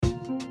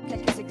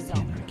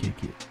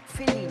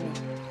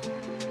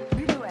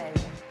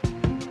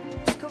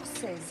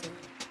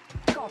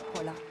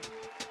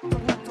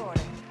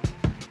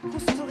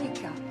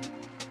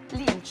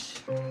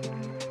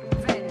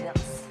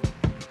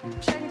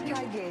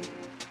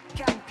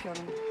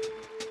Action,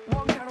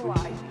 Wong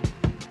Kar-wai,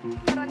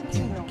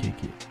 Tarantino,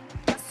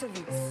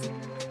 Kassovitz,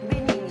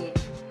 Benigni,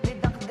 Les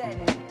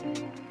Dardenne,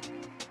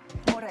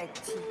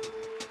 Moretti,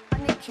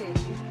 Haneke,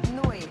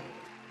 Noé,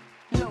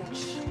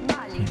 Loach,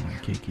 Malik,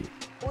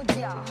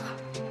 Audiard,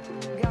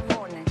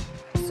 Gavone,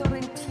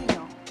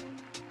 Sorrentino,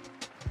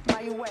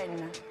 Maïwen,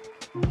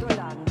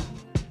 Dolan,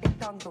 et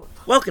tant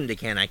d'autres. Welcome to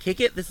Can I Kick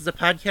It? This is a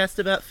podcast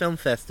about film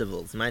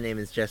festivals. My name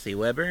is Jesse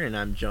Weber, and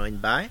I'm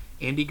joined by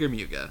Andy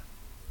Germuga.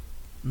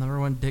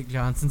 Number one Dick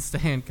Johnson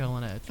stan,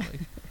 Cullen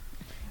Edgley.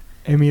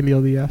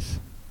 Emilio Diaz.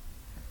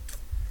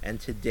 And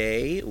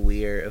today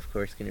we're, of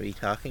course, going to be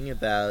talking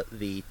about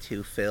the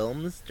two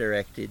films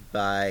directed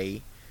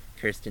by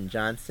Kirsten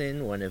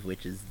Johnson, one of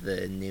which is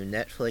the new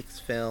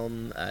Netflix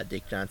film,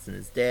 Dick Johnson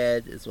is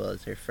Dead, as well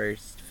as her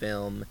first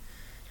film,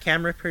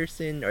 Camera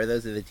Person, or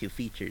those are the two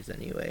features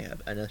anyway.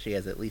 I know she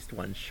has at least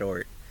one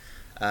short.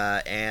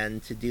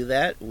 And to do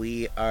that,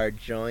 we are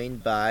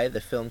joined by the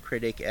film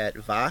critic at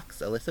Vox,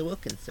 Alyssa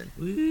Wilkinson.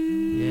 Woo.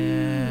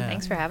 Yeah.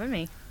 Thanks for having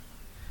me.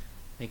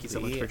 Thank you so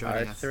much for joining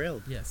us. We are us.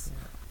 thrilled. Yes.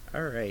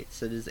 All right,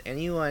 so does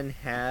anyone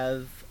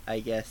have, I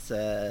guess,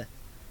 an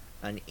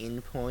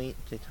in point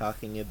to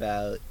talking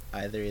about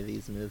either of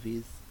these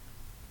movies?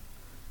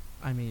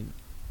 I mean,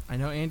 I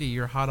know, Andy,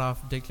 you're hot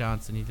off Dick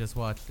Johnson. You just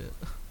watched it.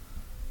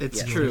 It's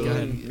Yes, true. Me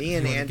and You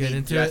wanna Andy get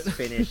into just it?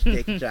 finished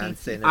Dick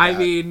Johnson. I about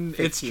mean,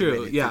 it's 15 true.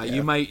 minutes Yeah, ago.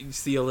 you might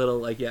see a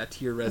little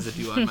tear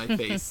residue on my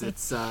face.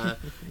 It's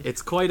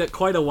quite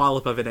a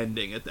wallop of an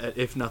ending,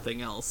 if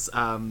nothing else.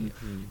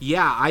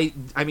 Yeah, I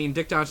mean,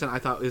 Dick Johnson, I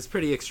thought was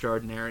pretty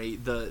extraordinary.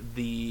 The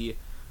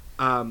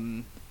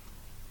way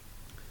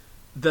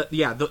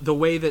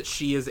that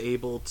she is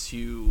able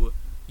to,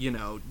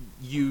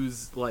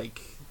 use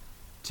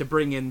to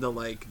bring in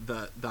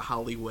the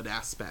Hollywood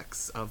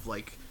aspects of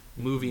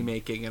movie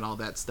making and all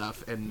that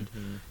stuff, and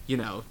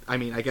I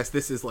mean, I guess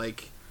this is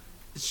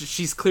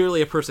she's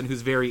clearly a person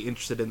who's very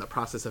interested in the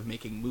process of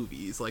making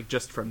movies,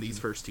 just from these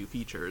first two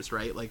features,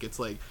 right? It's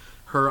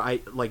her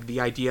the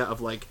idea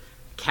of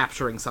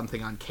capturing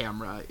something on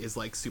camera is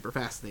super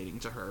fascinating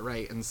to her,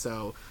 right? And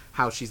so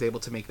how she's able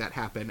to make that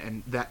happen,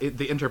 and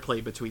the interplay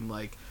between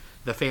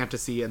the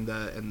fantasy and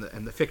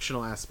the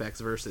fictional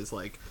aspects versus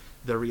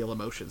the real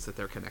emotions that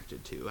they're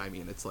connected to. I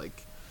mean, it's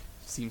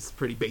seems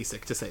pretty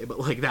basic to say, but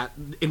that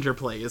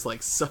interplay is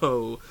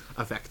so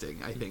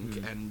affecting, I think.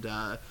 And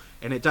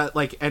it does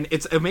and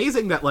it's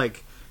amazing that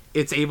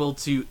it's able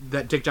to,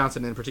 that Dick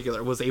Johnson in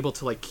particular was able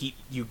to keep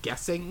you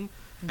guessing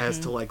as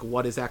to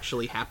what is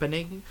actually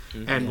happening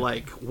and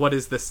what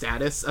is the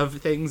status of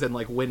things, and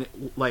when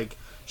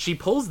she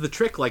pulls the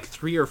trick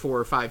 3 or 4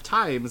 or 5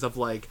 times of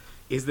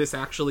is this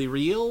actually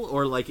real,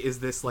 or is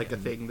this a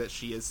thing that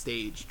she is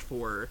staged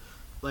for,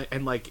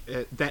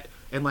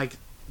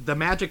 the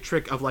magic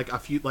trick of a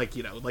few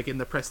in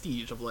The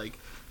Prestige of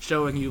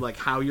showing you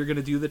how you're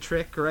gonna do the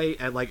trick, right,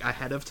 and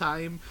ahead of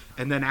time,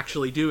 and then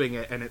actually doing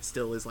it, and it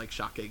still is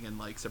shocking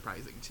and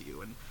surprising to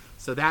you. And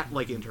so that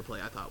interplay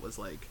I thought was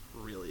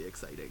really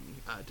exciting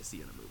to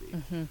see in a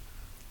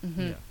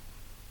movie.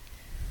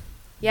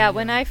 Yeah,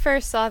 when I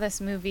first saw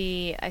this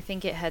movie, I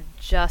think it had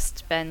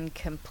just been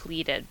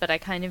completed, but I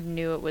kind of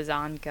knew it was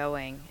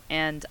ongoing,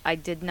 and I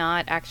did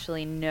not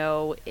actually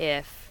know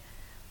if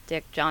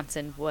Dick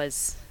Johnson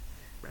was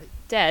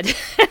dead.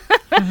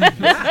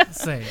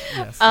 Say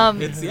yes.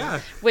 It's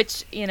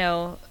Which,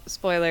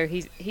 spoiler,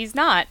 he's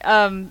not.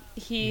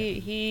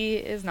 He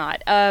is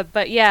not.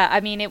 But yeah, I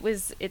mean,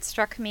 it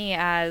struck me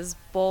as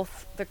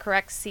both the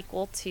correct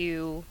sequel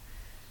to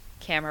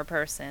Camera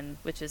Person,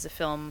 which is a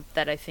film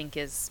that I think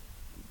is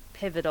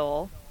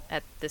pivotal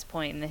at this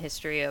point in the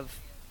history of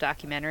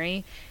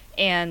documentary,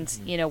 and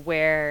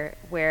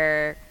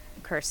where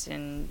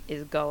Kirsten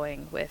is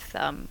going with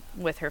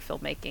her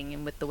filmmaking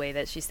and with the way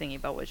that she's thinking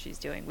about what she's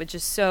doing, which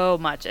is so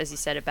much, as you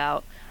said,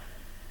 about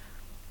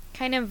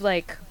kind of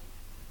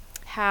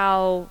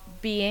how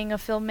being a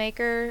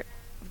filmmaker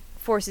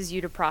forces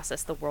you to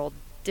process the world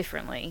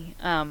differently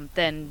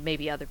than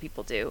maybe other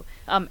people do,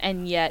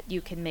 and yet you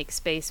can make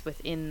space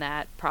within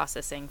that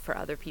processing for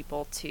other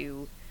people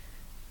to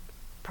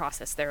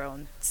process their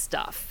own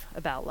stuff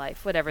about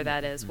life, whatever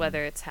that is,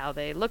 whether it's how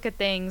they look at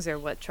things or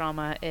what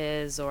trauma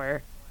is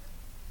or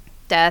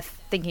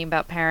death, thinking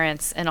about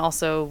parents, and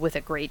also with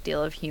a great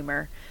deal of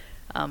humor,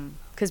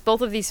 because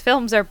both of these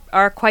films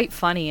are quite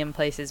funny in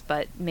places,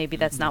 but maybe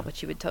that's not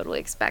what you would totally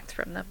expect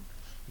from them.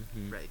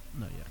 Right.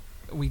 No,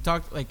 yeah. We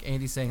talked,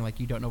 Andy's saying,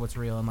 you don't know what's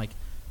real, and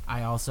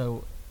I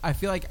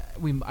feel like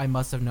I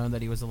must have known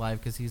that he was alive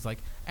because he's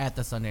at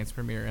the Sundance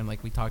premiere, and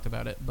we talked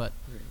about it, but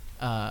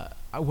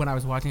when I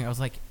was watching it, I was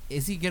like,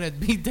 is he gonna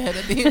be dead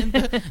at the end?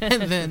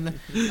 And then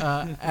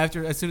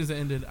as soon as it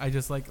ended, I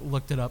just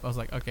looked it up. I was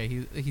like, okay,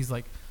 he's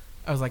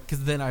I was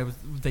because then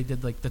they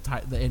did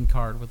the end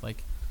card with the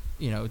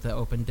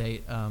open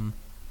date,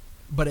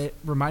 but it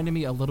reminded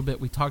me a little bit,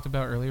 we talked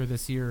about earlier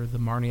this year, the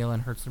Marnie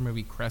Ellen Hertzler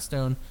movie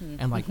Crestone,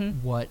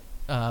 and what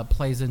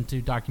plays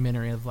into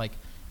documentary of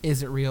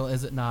is it real,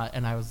 is it not?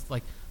 And I was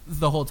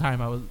the whole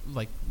time I was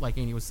like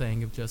Andy was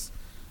saying, of just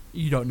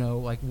you don't know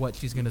like what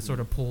she's gonna sort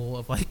of pull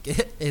of like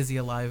is he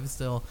alive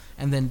still,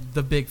 and then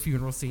the big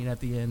funeral scene at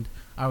the end.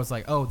 I was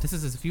like, oh, this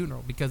is his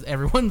funeral, because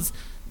everyone's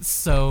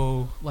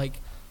so like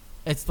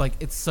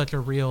it's such a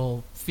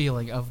real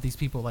feeling of these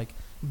people like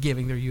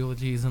giving their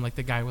eulogies, and like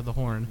the guy with the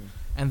horn,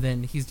 and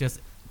then he's just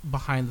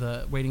behind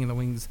the waiting in the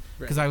wings,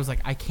 because I was like,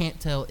 I can't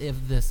tell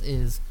if this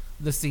is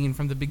the scene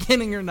from the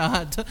beginning or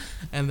not.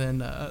 And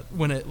then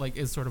when it like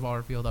is sort of all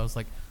revealed, I was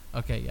like,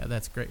 okay, yeah,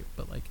 that's great.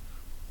 But like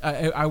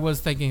I was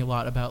thinking a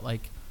lot about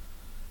like,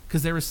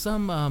 because there was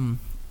some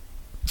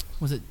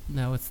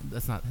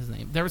that's not his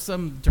name. There was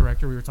some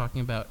director we were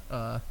talking about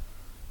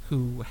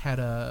who had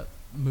a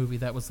movie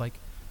that was like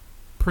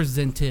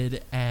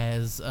presented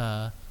as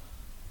a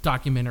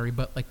documentary,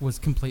 but like was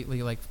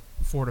completely like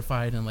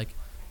fortified, and like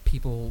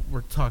people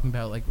were talking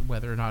about like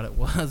whether or not it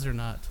was or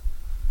not.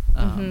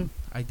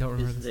 I don't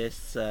remember. Is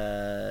this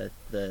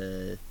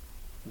the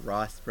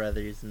Ross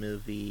Brothers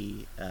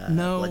movie?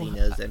 No, Bloody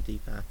Nose, Empty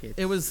Pockets.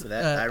 It was.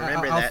 I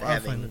remember that I'll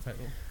find having. the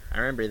title. I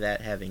remember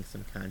that having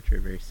some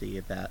controversy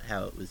about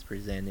how it was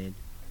presented.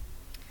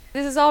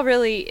 This is all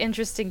really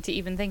interesting to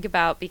even think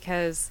about,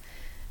 because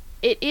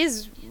it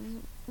is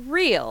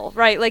real,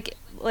 right?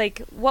 Like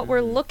what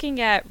we're looking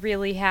at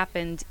really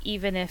happened,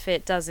 even if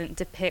it doesn't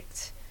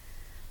depict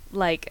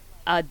like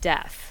a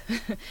death.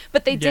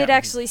 But they did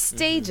actually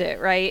stage it,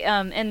 right?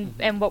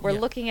 And what we're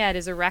looking at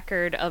is a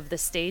record of the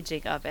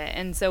staging of it.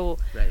 And so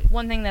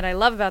one thing that I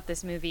love about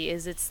this movie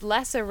is it's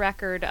less a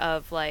record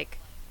of like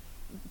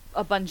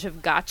a bunch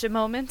of gotcha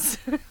moments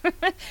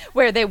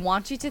where they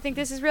want you to think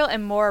this is real,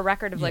 and more a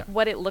record of like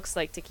what it looks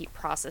like to keep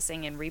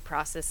processing and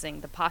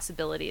reprocessing the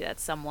possibility that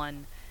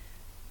someone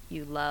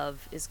you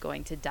love is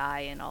going to die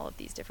in all of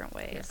these different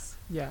ways.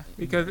 Yeah,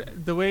 because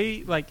the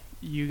way like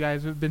you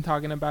guys have been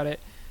talking about it,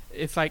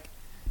 it's like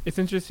it's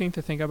interesting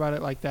to think about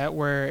it like that,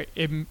 where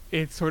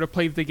it sort of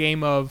plays the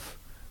game of,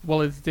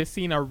 well, is this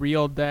scene a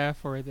real death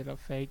or is it a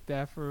fake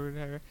death or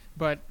whatever?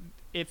 But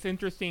it's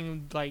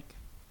interesting, like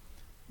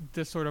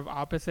the sort of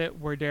opposite,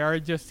 where there are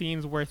just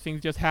scenes where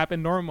things just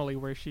happen normally,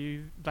 where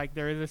she like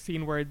there is a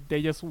scene where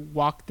they just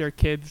walk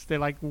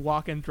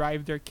and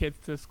drive their kids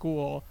to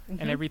school,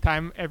 and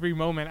every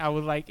moment I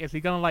was like, is he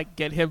gonna like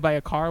get hit by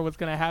a car? What's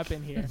gonna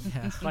happen here?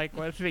 Like,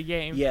 what's the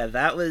game? Yeah,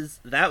 that was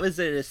at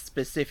a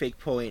specific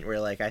point where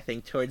like I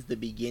think towards the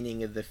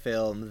beginning of the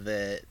film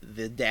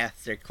the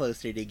deaths are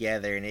closer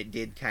together, and it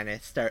did kind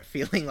of start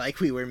feeling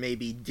like we were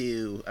maybe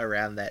due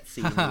around that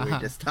scene we were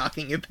just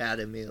talking about,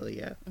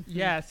 Amelia.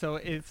 Yeah, so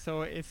it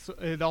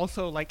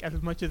also, like, as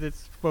much as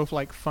it's both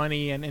like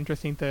funny and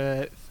interesting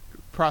to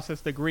process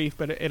the grief,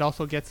 but it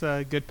also gets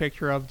a good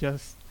picture of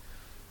just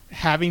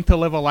having to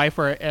live a life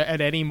where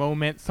at any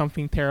moment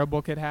something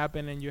terrible could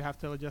happen, and you have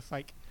to just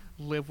like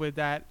live with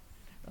that,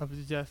 of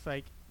just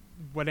like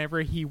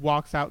whenever he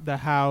walks out the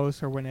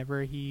house or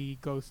whenever he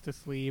goes to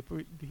sleep,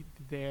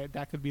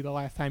 that could be the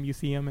last time you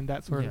see him, and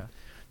that sort of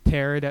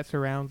terror that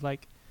surrounds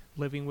like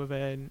living with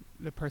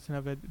the person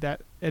of that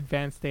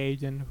advanced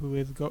stage and who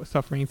is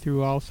suffering through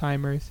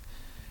Alzheimer's.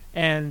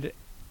 And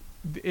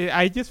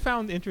I just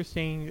found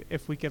interesting,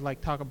 if we could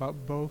like talk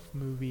about both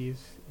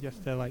movies,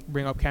 just to like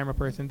bring up Camera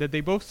Person, that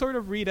they both sort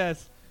of read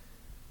as,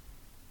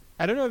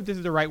 I don't know if this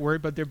is the right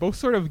word, but they're both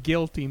sort of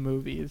guilty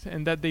movies,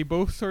 and that they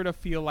both sort of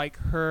feel like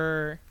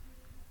her,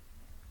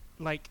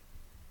 like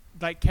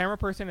Camera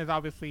Person is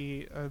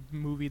obviously a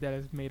movie that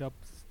is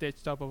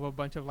stitched up of a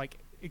bunch of like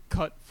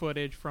cut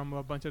footage from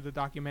a bunch of the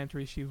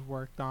documentaries she's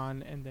worked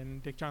on, and then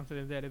Dick Johnson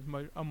is Dead is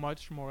a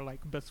much more like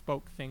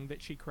bespoke thing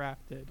that she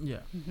crafted.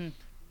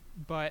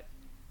 But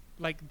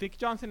like Dick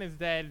Johnson is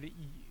Dead,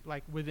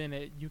 like within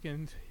it you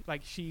can,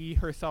 like, she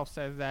herself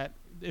says that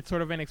it's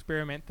sort of an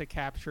experiment to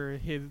capture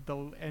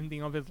the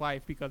ending of his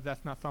life, because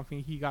that's not something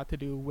he got to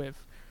do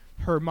with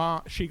her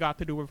mom. She got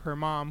to do with her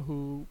mom,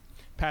 who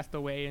passed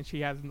away, and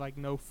she has like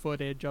no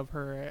footage of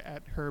her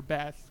at her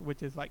best,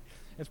 which is like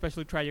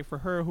especially tragic for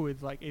her, who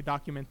is like a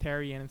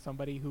documentarian and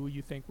somebody who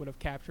you think would have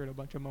captured a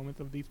bunch of moments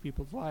of these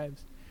people's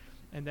lives.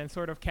 And then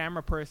sort of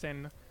Camera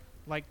Person,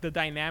 like the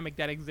dynamic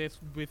that exists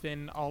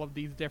within all of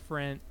these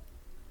different,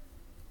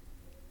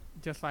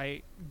 just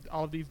like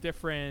all these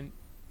different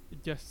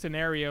just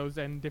scenarios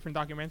and different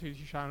documentaries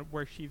she shot,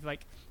 where she's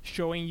like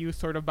showing you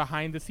sort of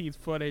behind the scenes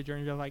footage,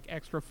 or just like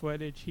extra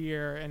footage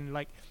here, and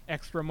like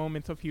extra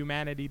moments of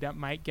humanity that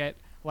might get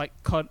like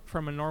cut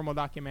from a normal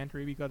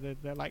documentary, because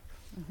they're like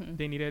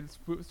they needed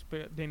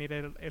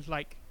it's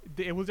like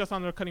it was just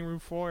on the cutting room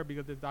floor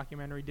because the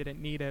documentary didn't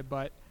need it,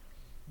 but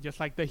just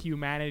like the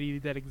humanity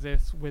that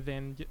exists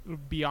within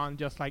beyond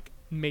just like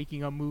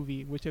making a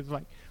movie, which is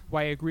like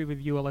why I agree with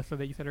you, Alyssa,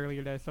 that you said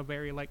earlier that it's a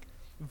very like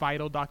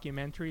vital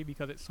documentary,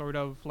 because it sort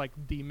of like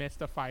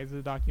demystifies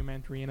the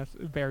documentary in a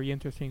very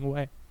interesting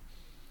way.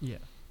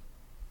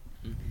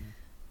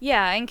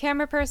 Yeah, and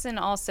Camera Person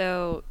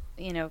also,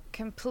 you know,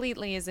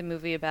 completely is a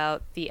movie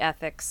about the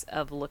ethics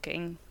of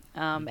looking,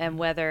 and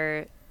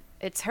whether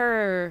it's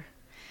her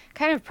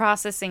kind of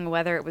processing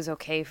whether it was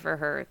okay for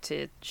her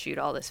to shoot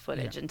all this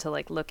footage and to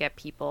like look at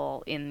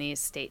people in these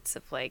states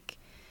of like,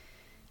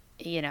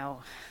 you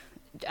know,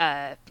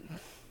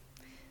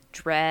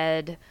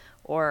 dread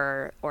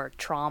or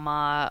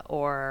trauma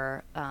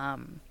or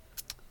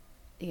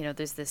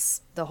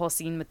there's the whole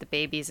scene with the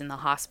babies in the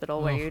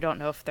hospital where you don't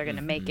know if they're going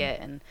to make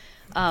it. And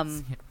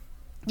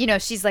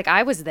she's like,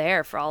 I was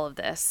there for all of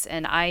this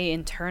and I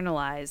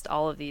internalized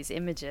all of these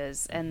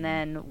images, and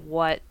then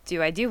what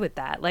do I do with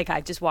that? Like,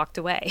 I just walked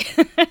away.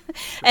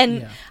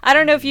 And I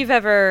don't know if you've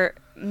ever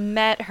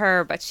met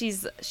her, but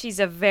she's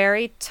a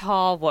very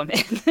tall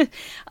woman.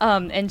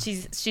 And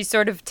she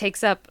sort of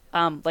takes up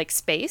like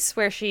space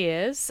where she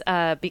is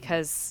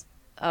because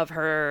of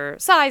her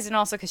size, and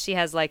also because she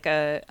has like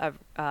a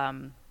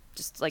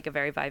just like a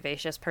very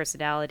vivacious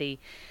personality.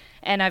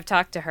 And I've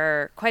talked to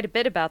her quite a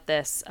bit about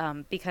this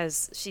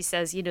because she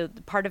says,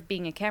 part of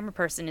being a camera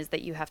person is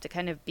that you have to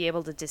kind of be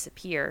able to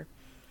disappear.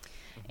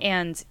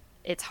 And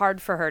it's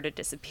hard for her to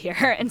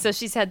disappear. And so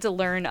she's had to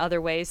learn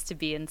other ways to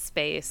be in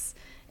space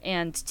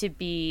and to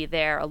be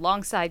there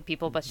alongside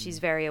people. But she's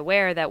very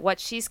aware that what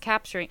she's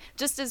capturing,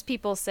 just as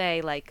people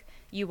say, like,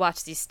 you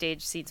watch these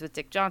stage scenes with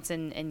Dick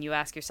Johnson and you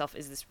ask yourself,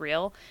 is this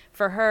real?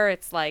 For her,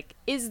 it's like,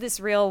 is this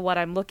real what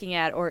I'm looking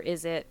at, or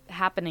is it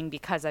happening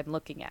because I'm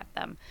looking at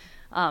them?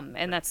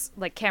 And that's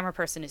like, camera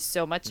person is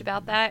so much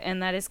about that,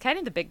 and that is kind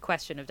of the big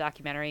question of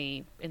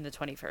documentary in the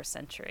 21st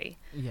century.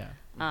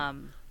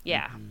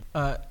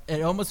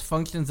 It almost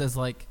functions as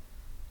like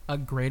a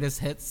greatest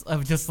hits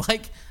of just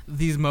like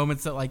these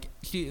moments that like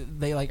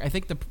I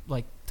think the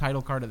like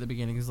title card at the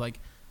beginning is like,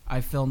 I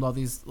filmed all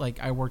these,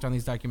 like, I worked on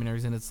these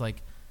documentaries, and it's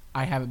like,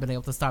 I haven't been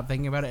able to stop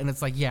thinking about it. And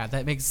it's like, yeah,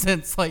 that makes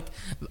sense. Like,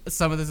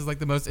 some of this is like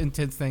the most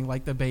intense thing,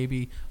 like the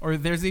baby, or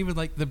there's even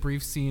like the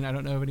brief scene, I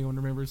don't know if anyone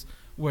remembers,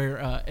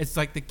 where it's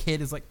like the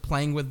kid is like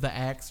playing with the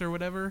axe or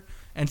whatever,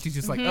 and she's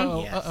just like,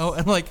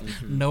 and like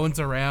no one's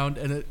around,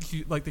 and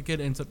like the kid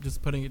ends up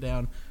just putting it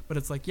down. But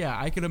it's like, yeah,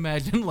 I can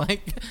imagine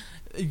like,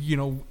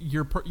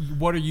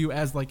 what are you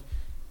as like,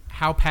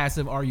 how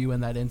passive are you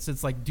in that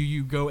instance? Like, do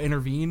you go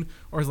intervene,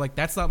 or is like,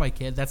 that's not my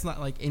kid, that's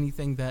not like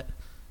anything that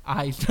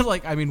I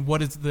like, I mean,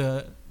 what is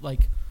the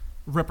like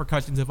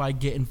repercussions if I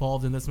get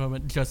involved in this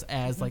moment just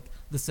as like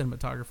the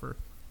cinematographer?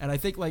 And I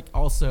think like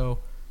also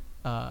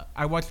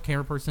I watched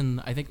Camera Person,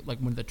 I think like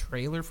when the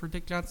trailer for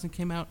Dick Johnson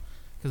came out,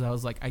 because I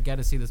was like, I got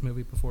to see this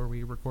movie before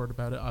we record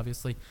about it,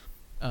 obviously.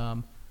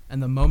 And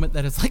the moment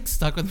that it's like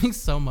stuck with me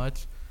so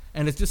much,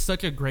 and it's just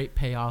such a great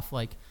payoff,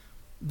 like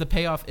the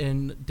payoff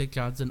in Dick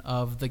Johnson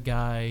of the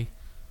guy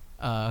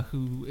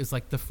who is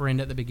like the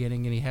friend at the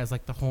beginning, and he has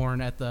like the horn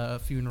at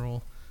the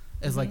funeral,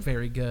 is like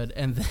very good.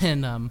 And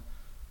then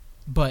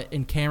but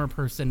in Camera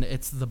Person,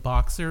 it's the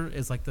boxer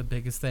is like the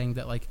biggest thing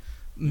that like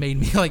made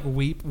me like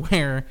weep,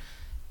 where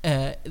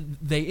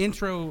they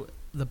intro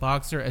the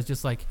boxer as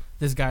just like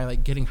this guy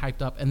like getting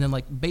hyped up, and then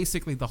like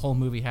basically the whole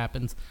movie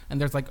happens,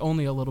 and there's like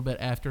only a little bit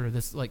after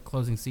this like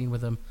closing scene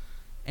with him,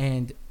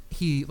 and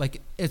he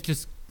like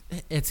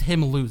it's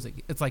him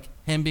losing. It's like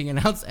him being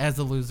announced as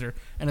a loser,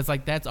 and it's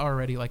like that's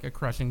already like a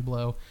crushing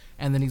blow.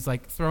 And then he's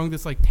like throwing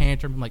this like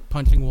tantrum and like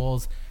punching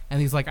walls, and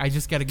he's like, I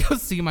just gotta go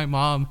see my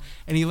mom.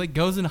 And he like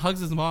goes and hugs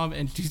his mom,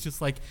 and she's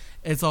just like,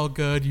 it's all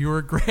good, you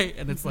were great.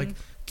 And it's like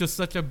just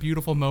such a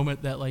beautiful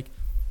moment that like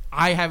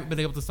I haven't been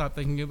able to stop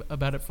thinking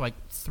about it for like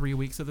 3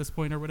 weeks at this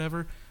point or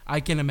whatever. I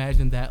can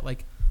imagine that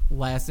like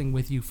lasting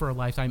with you for a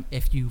lifetime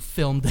if you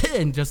filmed it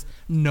and just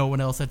no one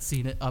else had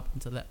seen it up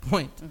until that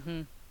point.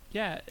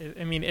 Yeah,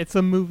 I mean, it's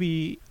a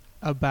movie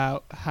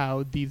about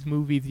how these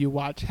movies you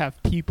watch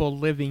have people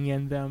living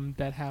in them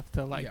that have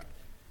to like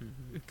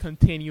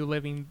continue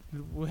living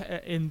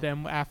in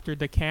them after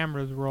the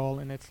cameras roll,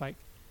 and it's like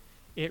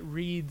it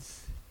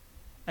reads.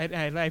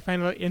 I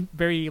find it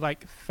very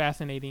like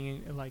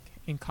fascinating, like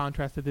in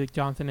contrast to Dick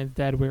Johnson is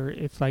Dead, where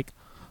it's like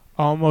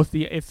almost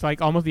the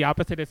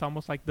opposite. It's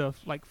almost like the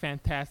like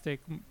fantastic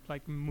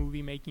like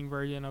movie making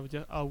version of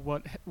just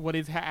what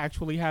is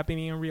actually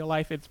happening in real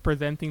life. It's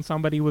presenting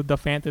somebody with the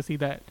fantasy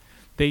that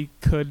they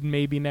could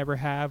maybe never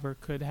have or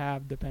could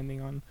have,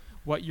 depending on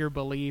what your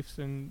beliefs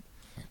and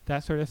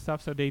that sort of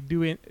stuff. So they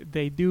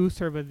do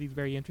serve as these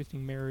very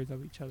interesting mirrors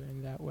of each other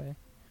in that way.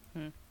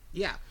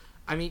 Yeah,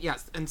 I mean,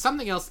 yes, and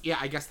something else,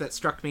 I guess that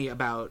struck me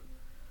about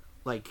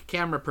like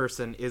Camera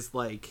Person is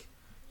like,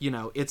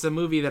 it's a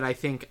movie that I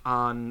think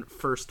on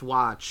first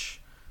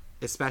watch,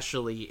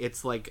 especially,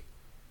 it's like,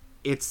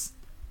 it's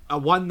a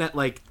one that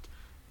like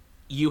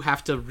you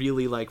have to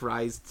really like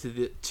rise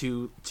to it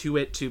to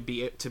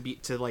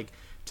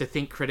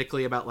think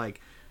critically about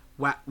like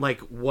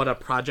what a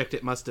project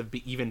it must have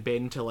even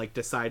been to like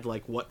decide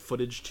like what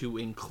footage to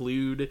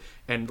include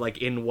and like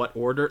in what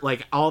order,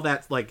 like all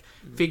that, like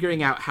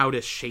figuring out how to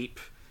shape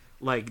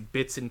like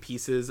bits and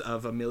pieces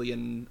of a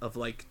million of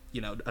like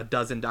a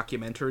dozen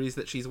documentaries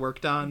that she's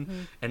worked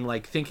on, and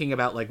like thinking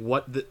about like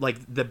what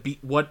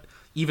what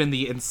even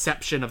the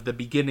inception of the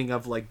beginning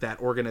of like that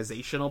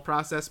organizational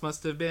process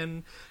must have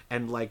been,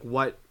 and like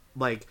what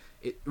like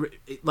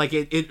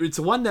it's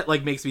one that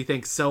like makes me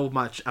think so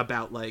much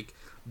about like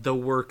the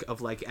work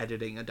of like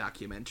editing a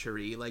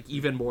documentary, like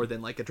even more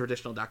than like a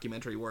traditional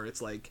documentary where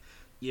it's like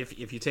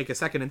if you take a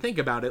second and think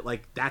about it,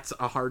 like that's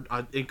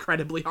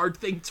incredibly hard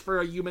thing for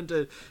a human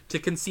to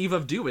conceive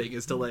of doing,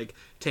 is to like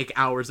take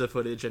hours of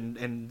footage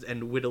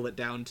and whittle it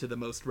down to the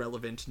most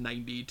relevant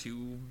 90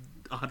 to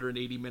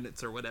 180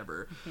 minutes or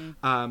whatever.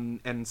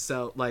 And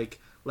so like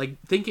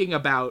thinking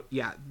about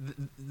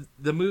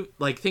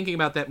thinking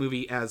about that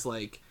movie as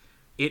like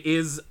it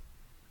is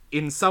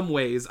in some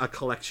ways a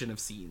collection of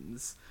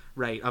scenes,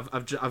 right,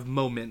 of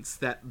moments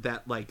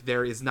that like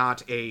there is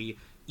not a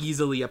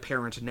easily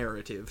apparent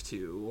narrative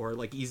to, or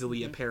like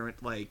easily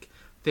apparent like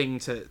thing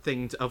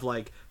of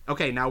like,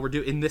 okay, now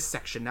we're in this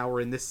section, now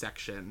we're in this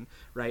section,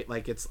 right?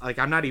 Like it's like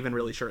I'm not even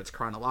really sure it's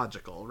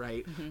chronological,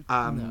 right?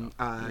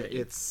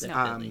 It's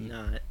definitely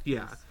not.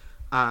 Yeah.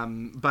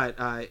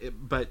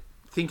 But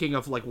thinking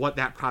of like what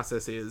that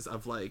process is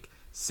of like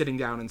sitting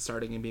down and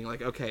starting and being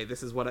like, okay,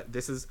 this is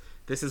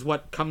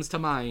what comes to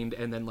mind,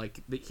 and then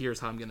like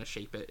here's how I'm gonna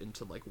shape it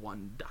into like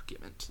one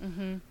document.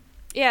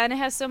 Yeah, and it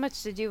has so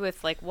much to do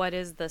with like what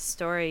is the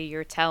story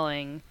you're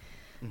telling.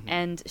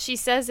 And she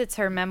says it's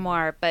her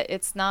memoir, but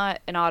it's not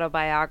an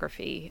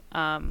autobiography.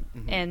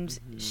 And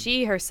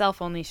she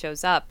herself only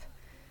shows up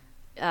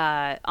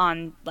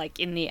on like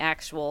in the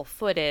actual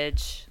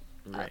footage,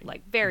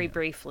 like very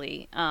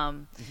briefly.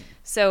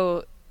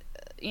 So,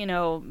 you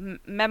know,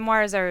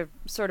 memoirs are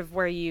sort of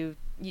where you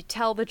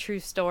tell the true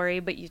story,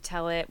 but you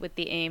tell it with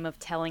the aim of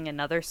telling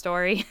another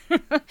story,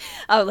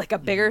 like a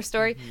bigger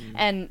story.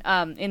 And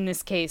in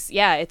this case,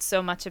 yeah, it's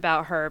so much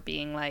about her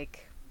being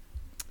like,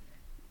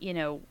 you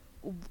know,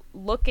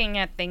 looking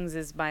at things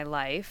as my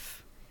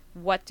life.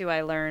 What do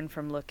I learn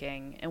from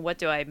looking, and what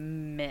do I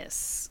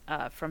miss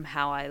from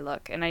how I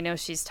look? And I know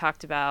she's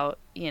talked about,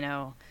 you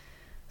know,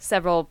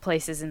 several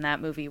places in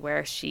that movie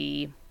where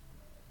she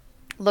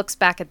looks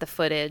back at the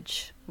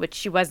footage, which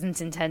she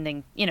wasn't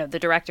intending, you know, the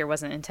director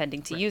wasn't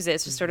intending to use it.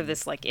 It's just sort of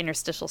this like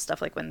interstitial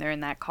stuff, like when they're in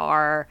that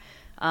car,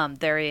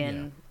 they're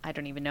in, I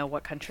don't even know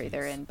what country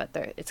they're in, but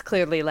it's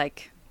clearly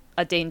like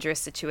a dangerous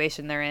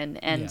situation they're in.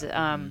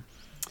 And,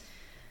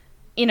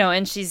 you know,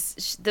 and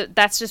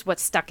that's just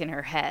what's stuck in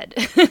her head.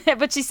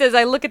 But she says,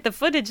 I look at the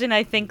footage and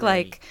I think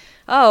like,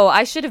 oh,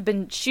 I should have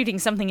been shooting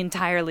something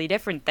entirely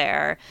different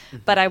there.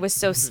 But I was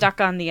so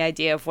stuck on the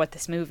idea of what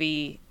this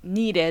movie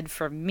needed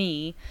from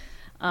me,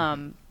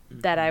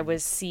 that I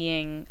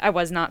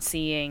was not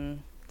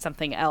seeing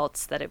something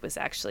else that it was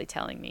actually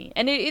telling me.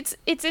 And it's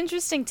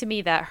interesting to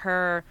me that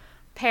her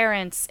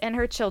parents and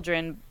her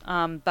children,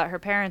 but her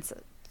parents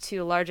to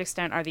a large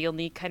extent are the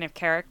only kind of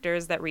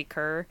characters that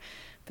recur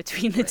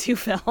between the two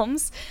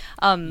films.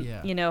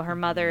 You know, her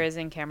mother is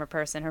in camera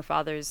person, her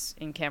father's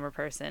in camera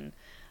person.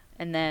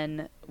 And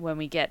then when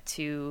we get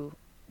to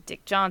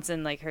Dick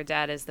Johnson, like her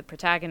dad is the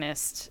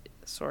protagonist,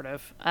 sort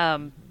of.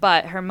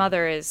 But her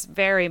mother is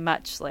very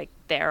much like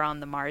there on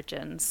the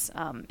margins,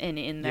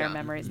 in their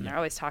memories, and they're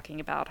always talking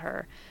about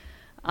her.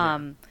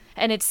 And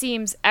it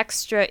seems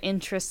extra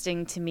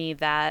interesting to me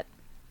that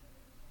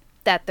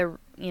the,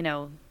 you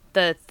know,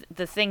 the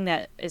thing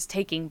that is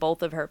taking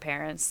both of her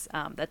parents,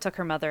 that took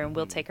her mother and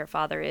will take her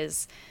father,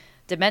 is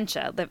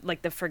dementia,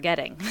 like the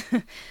forgetting,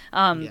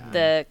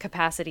 the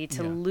capacity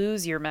to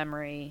lose your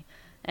memory.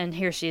 And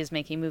here she is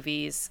making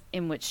movies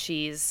in which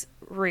she's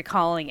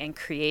recalling and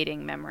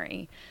creating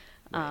memory.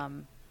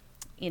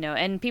 You know,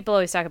 and people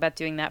always talk about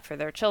doing that for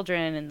their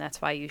children, and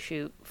that's why you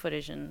shoot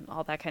footage and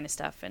all that kind of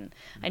stuff. And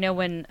I know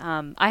when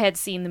I had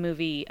seen the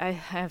movie, I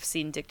have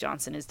seen Dick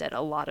Johnson Is Dead a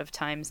lot of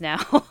times now,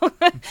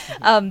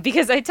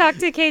 because I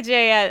talked to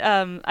KJ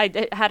at,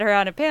 I had her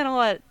on a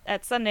panel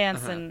at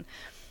Sundance,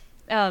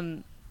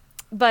 and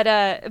but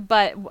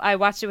I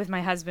watched it with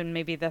my husband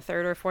maybe the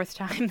third or fourth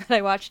time that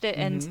I watched it,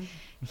 and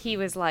he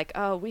was like,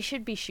 "Oh, we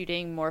should be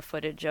shooting more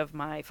footage of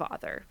my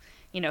father,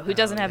 you know, who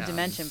doesn't have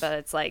dementia, but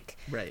it's like,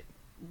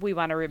 we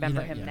want to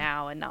remember him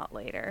now and not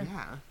later."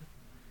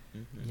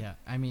 Yeah,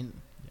 I mean,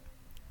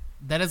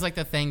 that is like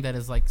the thing that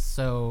is like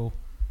so,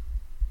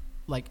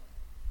 like,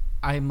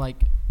 I'm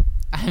like,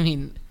 I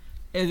mean,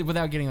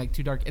 without getting like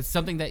too dark, it's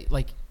something that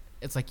like,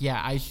 it's like,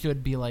 yeah, I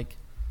should be like,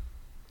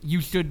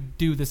 you should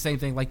do the same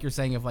thing, like you're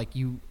saying, of like,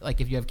 you,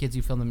 like if you have kids,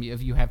 you film them.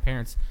 If you have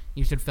parents,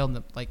 you should film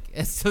them. Like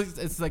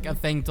it's like a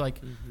thing to like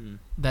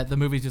that the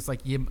movie's just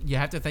like, you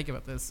have to think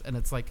about this, and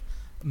it's like,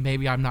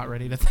 maybe I'm not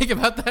ready to think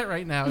about that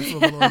right now. It's a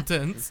little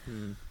intense.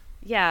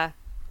 Yeah,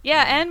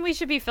 and we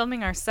should be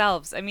filming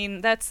ourselves. I mean,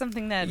 that's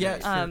something that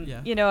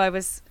you know,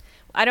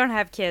 I don't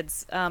have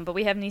kids, but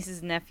we have nieces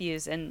and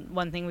nephews, and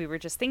one thing we were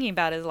just thinking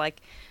about is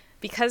like,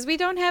 because we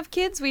don't have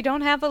kids, we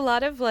don't have a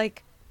lot of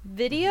like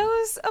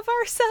videos of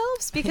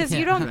ourselves, because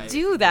you don't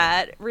do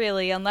that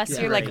really unless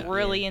you're like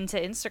really into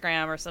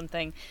Instagram or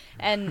something,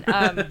 and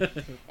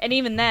and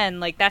even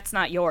then, like, that's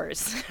not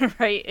yours.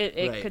 Right,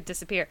 it could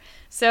disappear.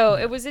 So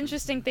it was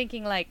interesting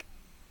thinking like,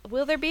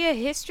 will there be a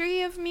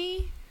history of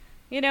me,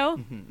 you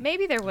know?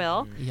 Maybe there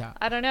will.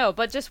 I don't know,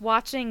 but just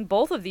watching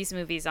both of these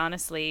movies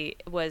honestly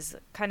was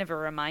kind of a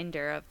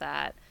reminder of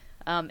that,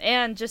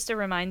 and just a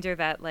reminder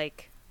that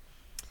like,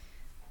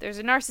 there's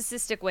a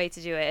narcissistic way to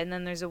do it, and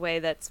then there's a way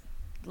that's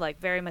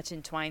like very much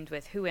entwined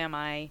with who am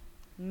I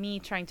me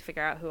trying to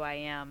figure out who I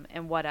am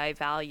and what I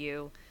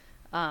value,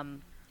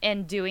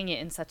 and doing it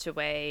in such a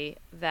way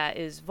that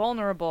is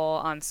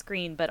vulnerable on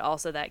screen, but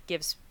also that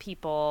gives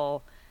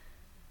people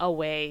a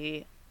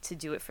way to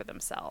do it for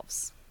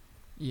themselves.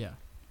 Yeah.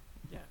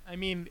 Yeah, I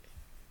mean,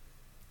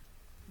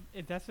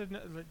 that's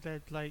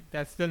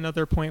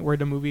another point where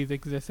the movies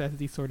exist as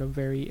these sort of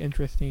very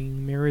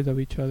interesting mirrors of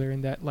each other,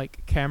 in that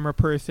like Camera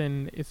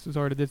Person is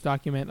sort of this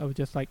document of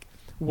just like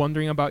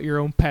wondering about your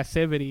own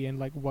passivity and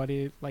like what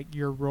is like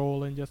your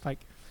role in just like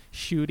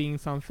shooting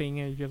something.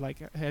 And you're like,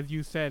 as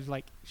you said,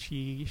 like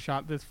she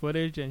shot this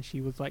footage and she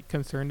was like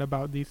concerned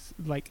about these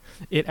like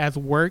it as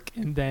work,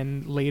 and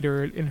then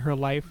later in her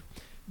life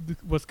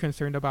was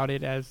concerned about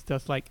it as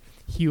just like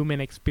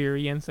human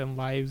experience and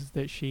lives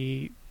that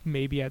she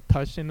maybe had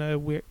touched in a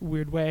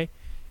weird way,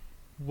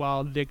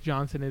 while Dick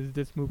Johnson is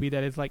this movie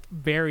that is like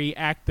very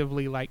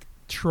actively like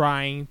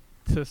trying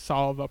to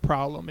solve a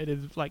problem. It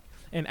is like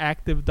an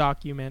active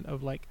document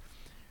of like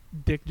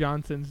Dick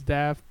Johnson's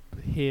death,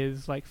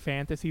 his like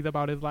fantasies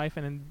about his life,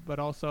 but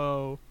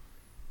also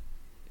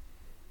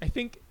I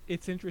think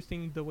it's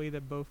interesting the way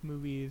that both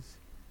movies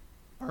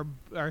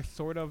are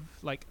sort of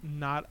like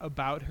not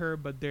about her,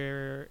 but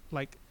they're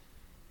like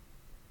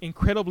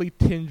incredibly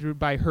tinged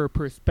by her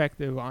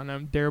perspective on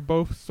them. They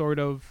both sort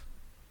of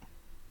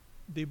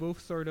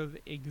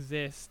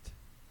exist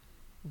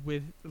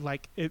with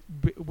like it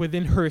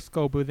within her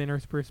scope, within her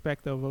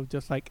perspective of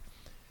just like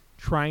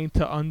trying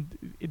to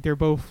they're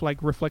both like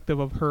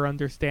reflective of her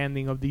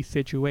understanding of these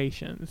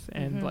situations.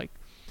 And like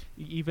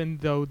even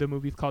though the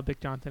movie's called Dick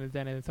Johnson is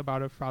Dead and it's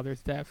about her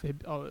father's death,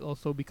 it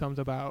also becomes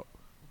about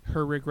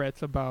her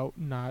regrets about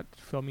not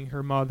filming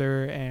her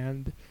mother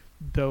and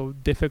the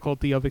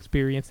difficulty of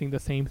experiencing the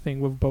same thing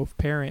with both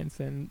parents,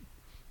 and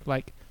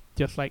like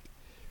just like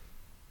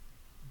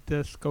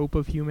the scope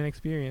of human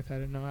experience. I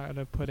don't know how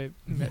to put it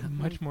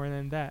much more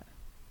than that.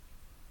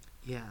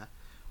 Yeah.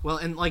 Well,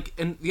 and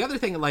the other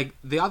thing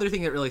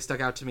that really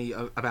stuck out to me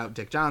about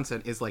Dick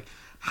Johnson is like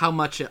how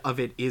much of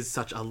it is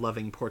such a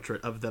loving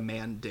portrait of the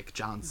man Dick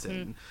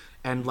Johnson,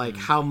 and like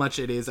how much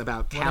it is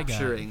about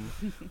capturing,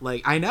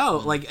 like I know,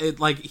 like it,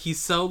 like he's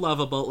so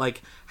lovable,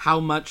 like how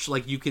much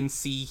like you can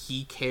see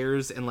he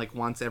cares and like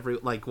wants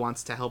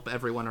to help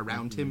everyone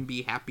around him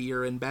be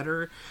happier and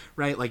better,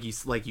 right? Like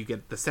you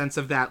get the sense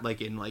of that, like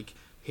in like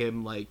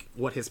him, like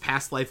what his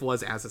past life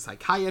was as a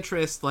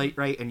psychiatrist, like,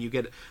 right? And you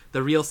get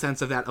the real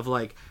sense of that, of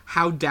like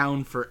how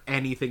down for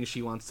anything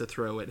she wants to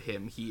throw at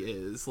him he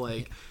is.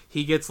 Like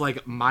he gets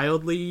like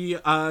mildly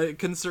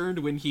concerned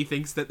when he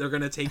thinks that they're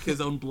gonna take his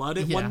own blood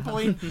at one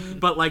point,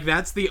 but like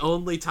that's the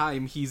only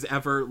time he's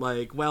ever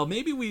like, well,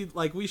 maybe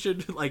we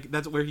should, like,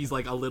 that's where he's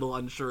like a little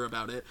unsure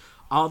about it.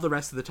 All the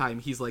rest of the time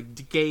he's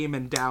like game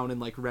and down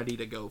and like ready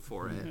to go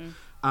for it.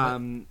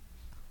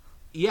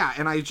 Yeah,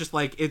 and I just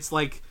like, it's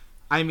like,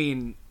 I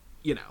mean,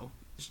 you know,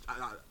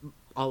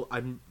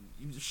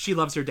 she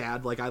loves her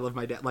dad, like I love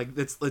my dad, like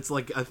it's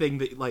like a thing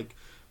that like,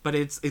 but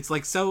it's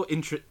like so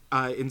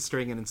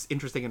interesting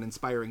and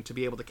inspiring to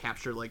be able to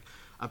capture like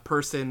a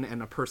person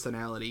and a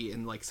personality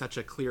in like such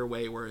a clear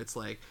way, where it's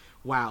like,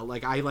 wow,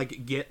 like I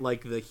like get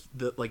like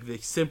the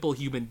simple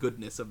human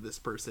goodness of this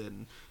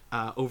person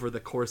over the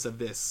course of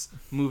this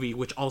movie,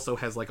 which also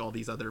has like all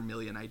these other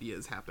million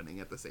ideas happening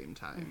at the same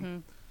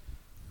time.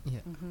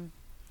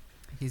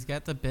 He's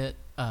got the bit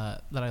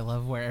that I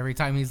love where every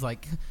time he's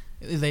like,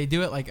 they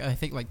do it like I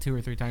think like 2 or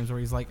 3 times, where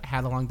he's like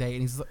had a long day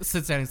and he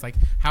sits down and he's like,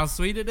 how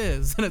sweet it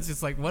is, and it's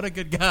just like, what a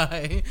good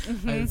guy.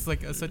 It's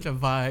like such a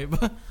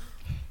vibe.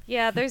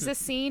 Yeah, there's a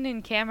scene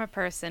in Camera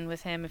Person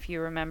with him, if you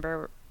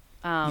remember,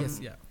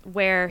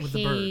 where with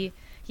he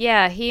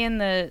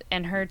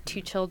and her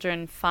 2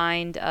 children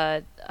find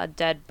a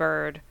dead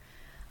bird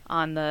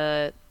on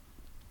the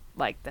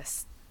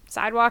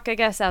sidewalk, I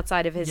guess,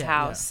 outside of his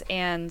house,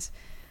 and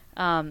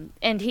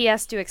he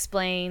has to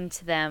explain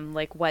to them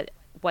like what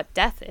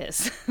death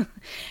is.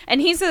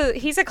 And he's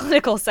a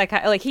clinical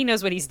psychiatrist, like he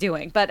knows what he's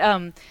doing, but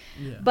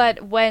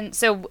when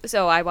so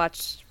I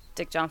watched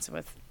Dick Johnson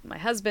with my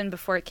husband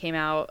before it came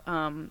out,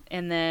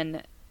 and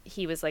then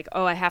he was like,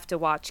 oh, I have to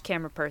watch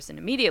Camera Person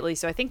immediately,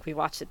 so I think we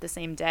watched it the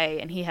same day,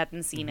 and he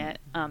hadn't seen it,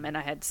 and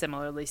I had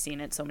similarly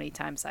seen it so many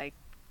times I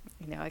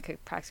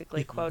could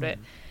practically quote it.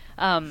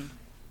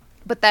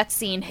 But that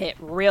scene hit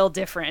real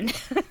different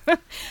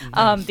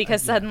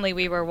because suddenly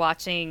we were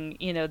watching,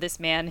 this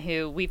man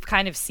who we've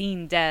kind of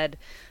seen dead,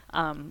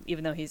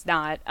 even though he's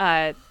not,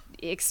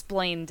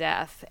 explain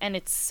death. And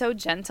it's so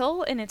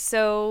gentle and it's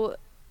so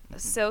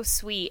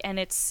sweet and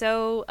it's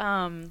so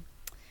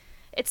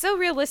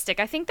realistic.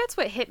 I think that's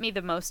what hit me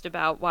the most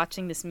about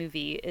watching this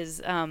movie is,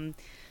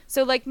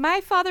 so like my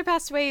father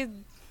passed away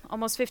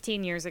almost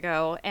 15 years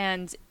ago,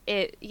 and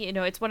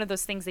it's one of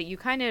those things that you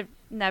kind of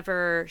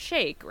never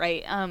shake,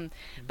 right?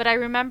 But I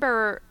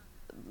remember,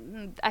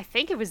 I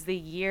think it was the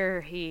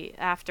year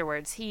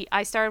afterwards,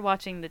 I started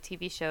watching the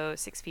TV show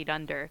 6 Feet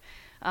Under,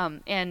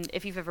 and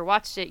if you've ever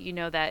watched it, you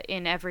know that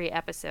in every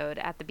episode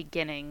at the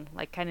beginning,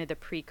 like kind of the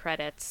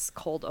pre-credits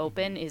cold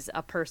open is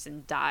a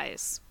person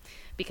dies,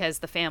 because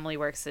the family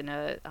works in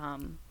a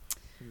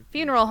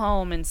funeral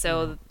home, and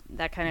so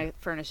that kind of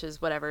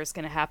furnishes whatever is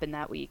going to happen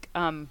that week.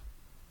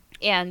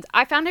 And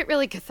I found it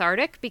really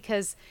cathartic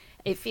because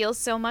it feels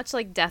so much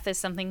like death is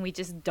something we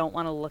just don't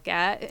want to look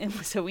at, and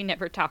so we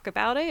never talk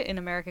about it in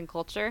American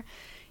culture.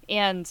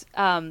 And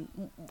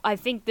I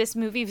think this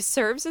movie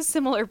serves a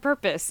similar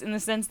purpose in the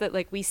sense that,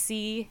 like, we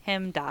see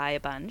him die a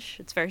bunch.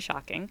 It's very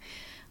shocking.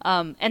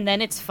 And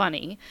then it's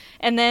funny.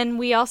 And then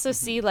we also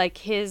see, like,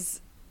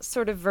 his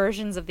sort of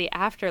versions of the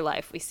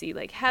afterlife. We see,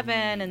 like,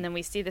 heaven, and then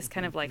we see this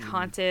kind of, like,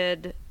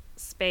 haunted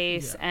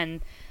space.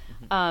 And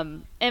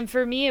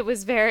for me, it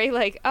was very,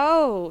 like,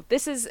 oh,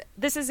 this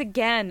is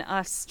again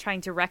us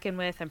trying to reckon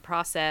with and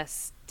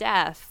process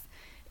death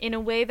in a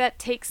way that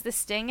takes the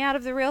sting out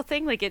of the real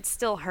thing. Like, it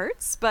still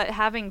hurts, but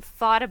having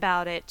thought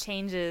about it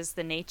changes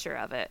the nature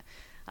of it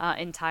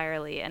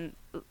entirely. And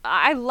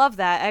I love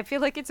that. I feel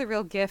like it's a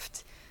real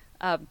gift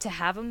to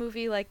have a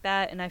movie like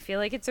that, and I feel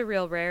like it's a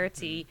real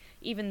rarity,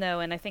 even though,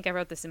 and I think I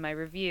wrote this in my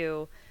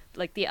review,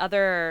 like, the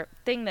other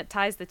thing that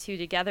ties the two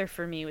together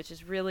for me, which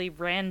is really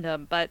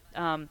random, but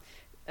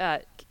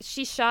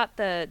she shot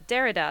the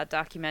Derrida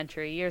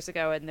documentary years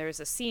ago, and there's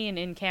a scene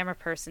in Camera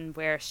Person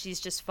where she's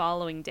just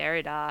following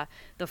Derrida,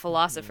 the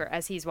philosopher,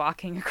 as he's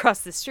walking across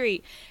the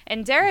street.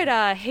 And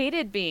Derrida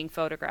hated being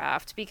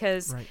photographed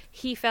because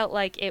he felt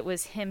like it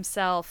was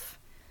himself.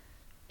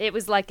 It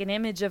was like an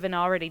image of an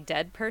already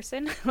dead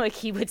person. Like,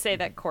 he would say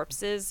that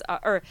corpses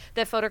or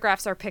that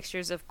photographs are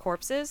pictures of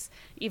corpses,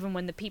 even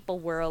when the people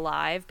were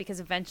alive,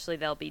 because eventually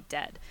they'll be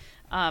dead.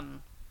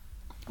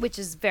 Which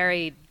is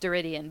very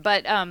Derridian.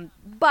 But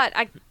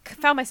I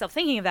found myself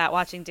thinking of that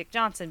watching Dick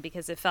Johnson,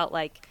 because it felt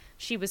like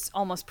she was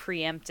almost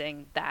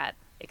preempting that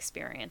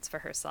experience for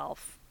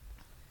herself.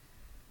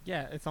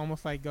 Yeah, it's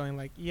almost like going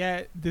like,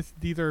 yeah,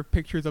 these are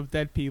pictures of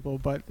dead people,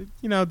 but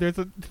you know, there's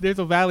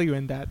a value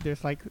in that.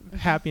 There's like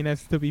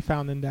happiness to be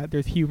found in that.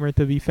 There's humor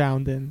to be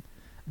found in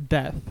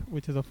death,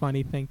 which is a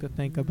funny thing to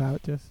think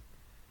about, just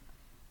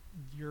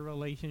your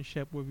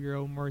relationship with your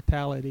own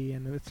mortality.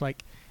 And it's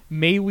like,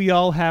 may we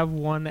all have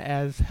one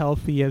as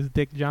healthy as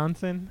Dick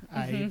Johnson.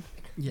 I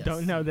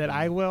don't know that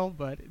I will,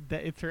 but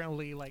it's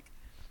certainly like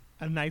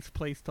a nice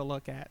place to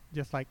look at,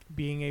 just like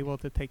being able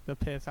to take the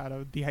piss out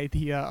of the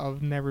idea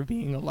of never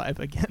being alive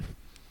again.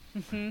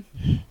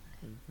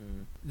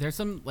 There's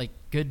some like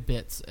good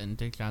bits in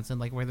Dick Johnson,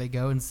 like where they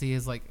go and see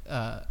his like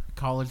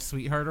college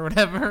sweetheart or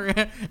whatever,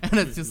 and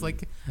it's just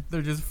like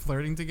they're just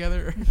flirting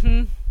together.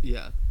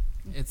 Yeah,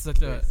 it's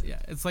such a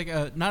it's like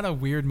a not a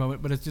weird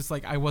moment, but it's just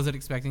like I wasn't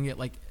expecting it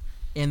like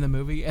in the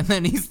movie, and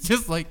then he's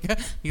just like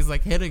he's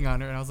like hitting on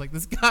her, and I was like,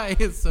 this guy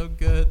is so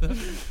good.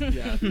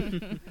 Yeah.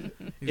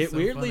 It so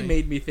weirdly funny.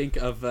 made me think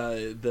of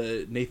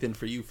the Nathan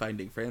For You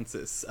Finding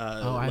Francis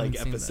like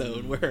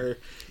episode where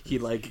he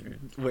like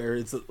where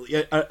it's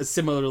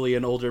similarly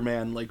an older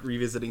man like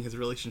revisiting his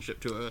relationship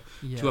to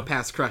a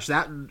past crush.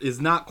 That is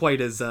not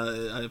quite as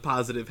a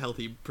positive,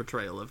 healthy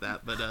portrayal of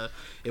that, but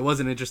it was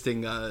an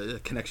interesting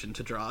connection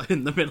to draw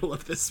in the middle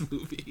of this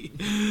movie.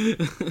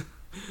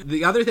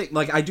 The other thing,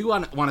 like, I do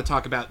want to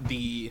talk about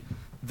the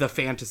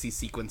fantasy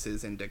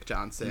sequences in Dick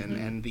Johnson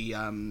and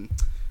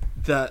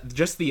the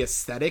just the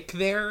aesthetic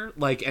there,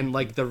 like, and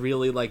like the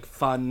really like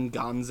fun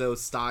Gonzo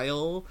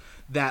style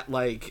that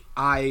like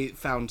I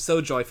found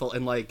so joyful,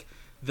 and like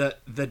the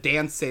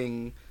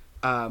dancing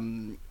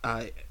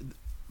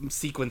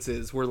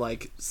sequences were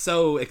like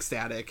so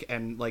ecstatic,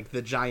 and like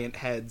the giant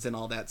heads and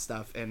all that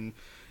stuff, and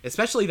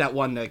especially that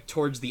one like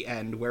towards the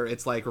end where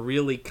it's like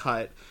really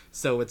cut,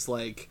 so it's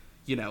like,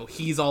 you know,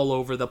 he's all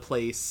over the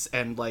place,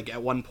 and like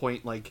at one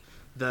point like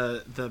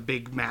the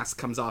big mask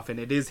comes off and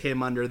it is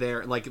him under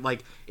there, like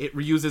it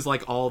reuses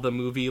like all the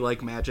movie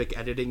like magic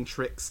editing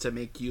tricks to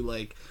make you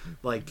like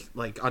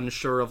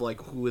unsure of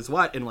like who is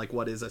what, and like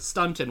what is a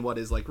stunt and what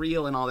is like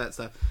real and all that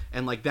stuff.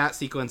 And like that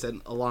sequence,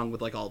 and along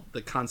with like all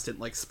the constant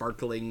like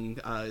sparkling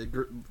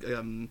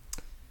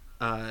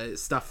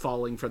stuff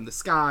falling from the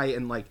sky,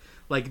 and like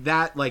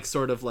that like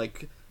sort of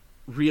like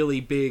really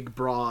big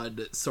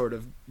broad sort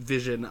of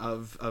vision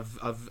of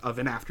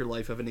an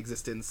afterlife, of an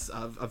existence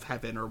of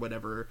heaven or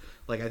whatever,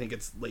 like I think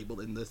it's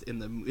labeled in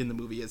the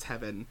movie as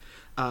heaven,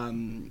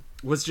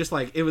 was just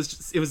like it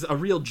was a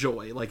real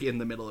joy like in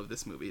the middle of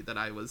this movie, that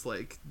I was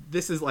like,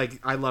 this is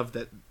like, I love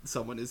that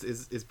someone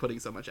is putting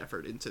so much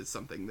effort into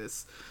something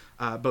this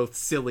both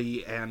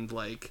silly and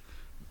like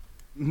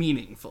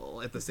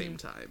meaningful at the same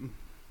time.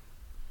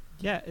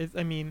 Yeah,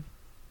 I mean,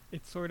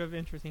 it's sort of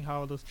interesting how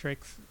all those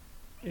tricks.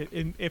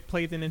 It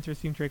plays an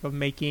interesting trick of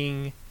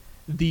making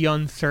the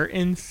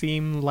uncertain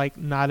seem like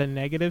not a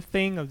negative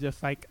thing, of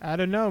just like, I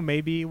don't know,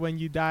 maybe when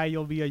you die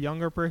you'll be a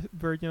younger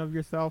version of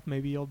yourself,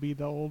 maybe you'll be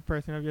the old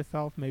person of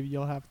yourself, maybe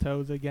you'll have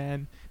toes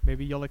again,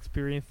 maybe you'll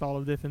experience all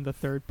of this in the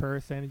third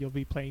person, you'll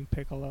be playing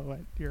piccolo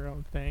at your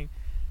own thing.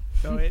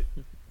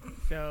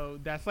 So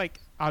that's like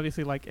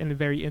obviously like a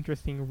very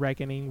interesting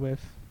reckoning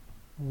with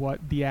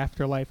what the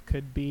afterlife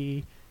could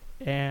be.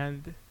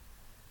 And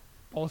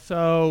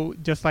also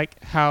just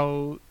like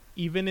how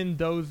even in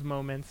those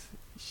moments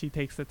she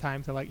takes the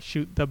time to like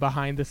shoot the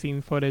behind the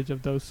scene footage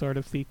of those sort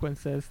of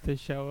sequences to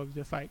show of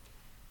just like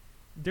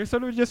they're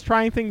sort of just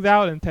trying things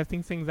out and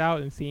testing things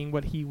out and seeing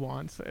what he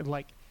wants. And,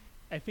 like,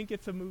 I think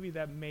it's a movie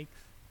that makes,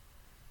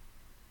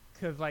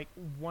 because like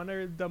one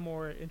of the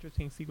more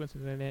interesting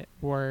sequences in it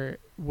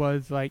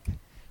was like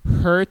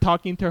her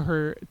talking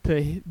to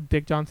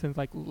Dick Johnson's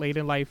like late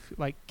in life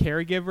like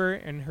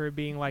caregiver, and her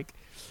being like,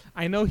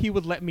 I know he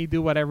would let me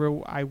do whatever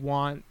I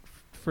want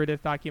for this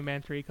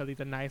documentary because he's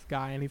a nice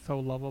guy and he's so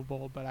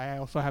lovable, but I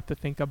also have to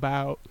think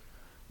about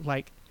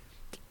like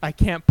I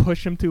can't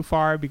push him too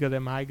far because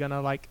am I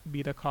gonna like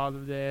be the cause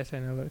of this,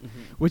 and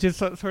which is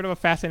sort of a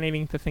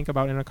fascinating to think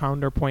about in a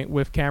counterpoint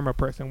with Camera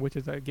Person, which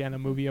is again a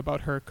movie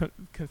about her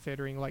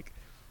considering like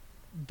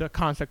the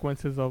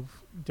consequences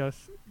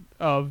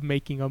of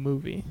making a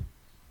movie.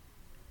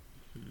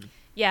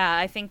 Yeah,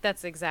 I think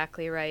that's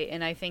exactly right,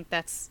 and I think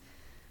that's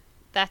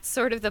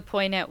sort of the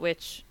point at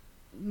which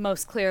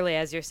most clearly,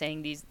 as you're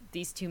saying,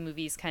 these two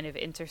movies kind of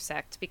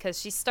intersect, because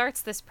she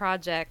starts this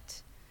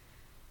project,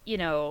 you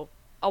know,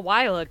 a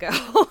while ago.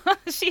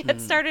 She had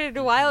started it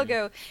a while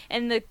ago,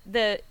 and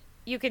the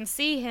you can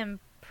see him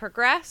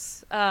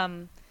progress,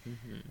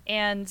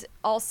 and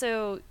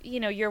also, you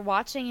know, you're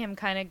watching him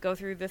kind of go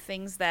through the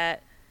things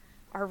that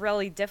are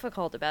really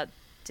difficult about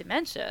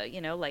dementia,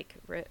 you know, like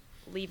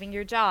leaving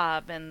your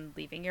job and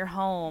leaving your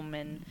home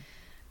and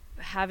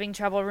having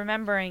trouble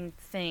remembering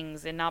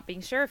things and not being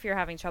sure if you're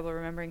having trouble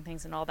remembering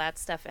things and all that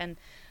stuff. And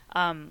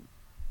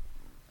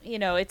you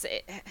know,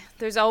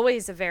 there's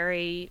always a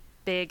very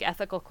big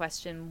ethical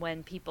question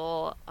when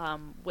people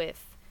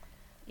with,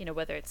 you know,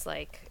 whether it's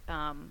like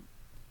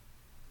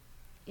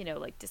you know,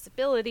 like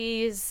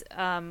disabilities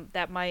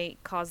that might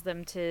cause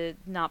them to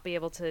not be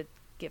able to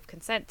give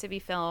consent to be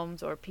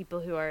filmed, or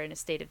people who are in a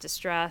state of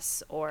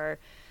distress, or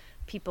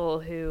people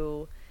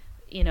who,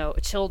 you know,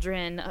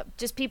 children,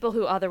 just people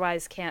who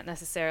otherwise can't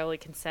necessarily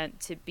consent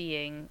to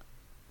being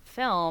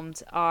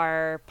filmed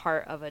are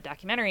part of a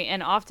documentary.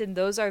 And often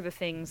those are the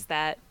things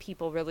that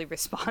people really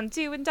respond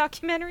to in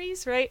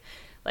documentaries, right?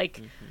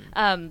 Like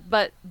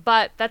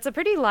but that's a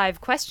pretty live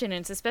question,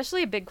 and it's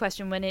especially a big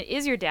question when it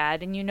is your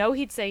dad and you know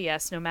he'd say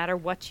yes no matter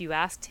what you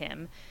asked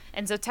him.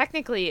 And so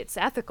technically it's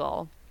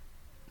ethical,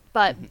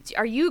 but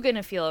are you going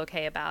to feel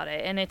okay about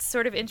it? And it's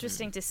sort of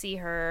interesting to see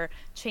her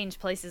change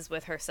places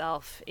with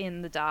herself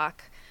in the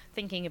doc,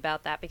 thinking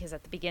about that, because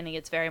at the beginning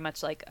it's very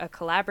much like a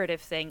collaborative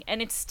thing,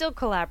 and it's still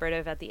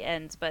collaborative at the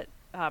end, but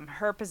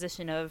her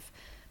position of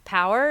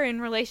power in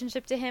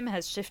relationship to him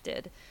has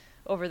shifted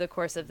over the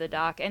course of the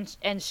doc,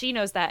 and she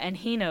knows that, and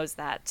he knows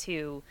that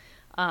too,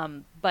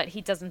 but he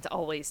doesn't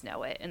always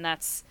know it, and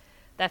that's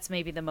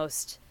maybe the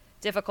most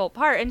difficult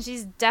part. And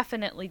she's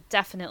definitely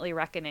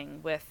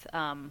reckoning with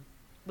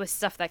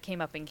stuff that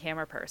came up in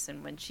Camera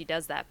Person when she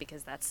does that,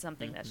 because that's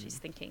something that she's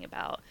thinking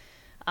about,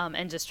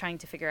 and just trying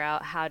to figure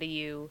out how do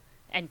you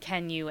and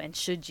can you and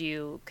should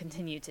you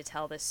continue to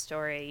tell this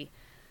story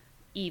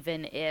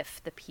even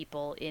if the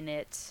people in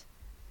it,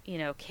 you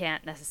know,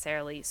 can't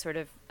necessarily sort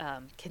of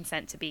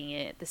consent to being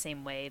in it the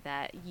same way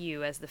that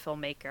you as the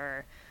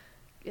filmmaker,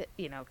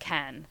 you know,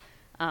 can.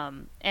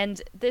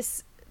 And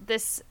this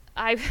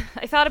I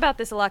thought about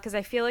this a lot because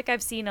I feel like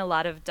I've seen a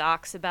lot of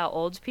docs about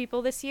old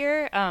people this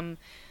year.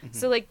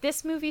 So like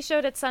this movie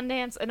showed at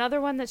Sundance.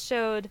 Another one that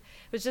showed,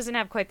 which doesn't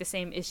have quite the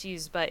same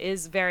issues but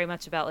is very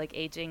much about like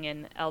aging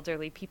and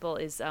elderly people,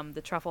 is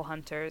The Truffle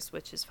Hunters,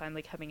 which is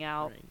finally coming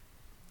out. Right.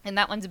 And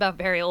that one's about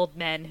very old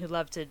men who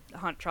love to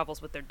hunt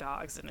truffles with their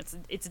dogs, and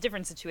it's a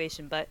different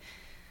situation. But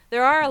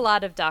there are a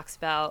lot of docs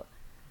about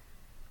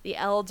the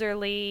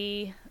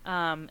elderly,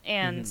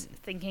 and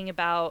thinking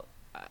about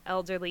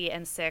elderly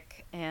and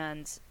sick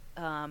and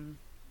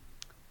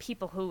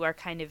people who are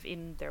kind of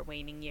in their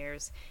waning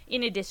years,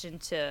 in addition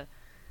to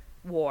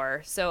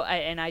war. So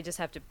I just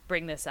have to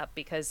bring this up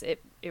because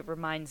it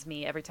reminds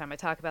me every time I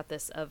talk about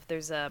this of there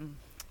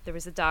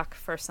was a doc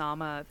for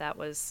Sama that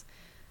was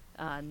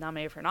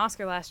nominated for an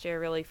Oscar last year,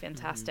 really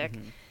fantastic.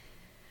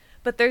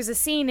 But there's a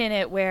scene in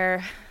it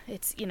where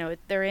it's, you know,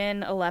 they're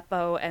in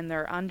Aleppo and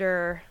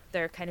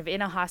they're kind of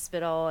in a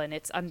hospital and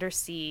it's under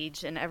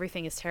siege and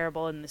everything is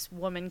terrible, and this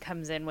woman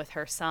comes in with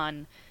her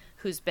son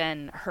who's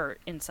been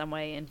hurt in some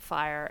way in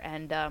fire,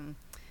 and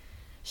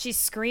she's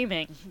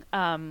screaming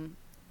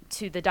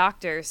to the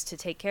doctors to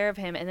take care of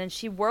him, and then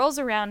she whirls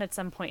around at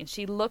some point and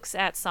she looks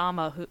at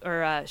Sama,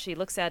 she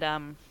looks at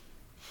I'm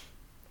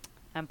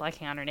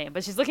blanking on her name,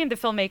 but she's looking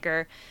at the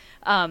filmmaker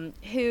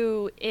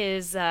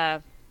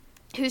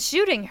who's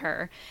shooting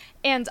her.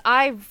 And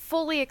I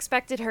fully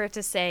expected her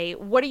to say,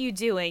 "What are you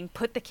doing?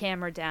 Put the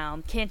camera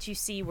down. Can't you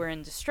see we're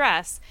in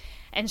distress?"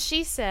 And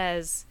she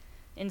says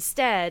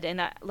instead,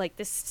 and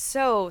this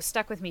so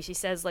stuck with me, she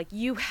says, like,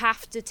 "You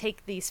have to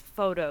take these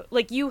photos.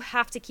 Like, you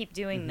have to keep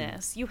doing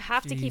this. You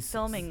have to keep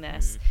filming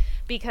this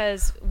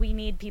because we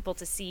need people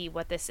to see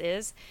what this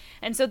is."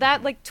 And so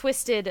that like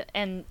twisted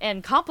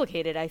and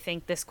complicated, I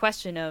think, this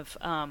question of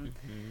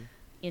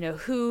you know,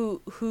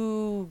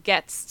 who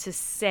gets to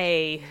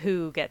say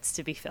who gets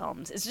to be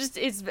filmed.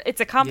 It's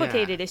a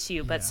complicated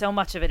issue, but so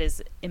much of it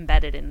is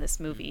embedded in this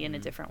movie in a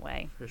different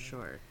way. For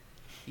sure.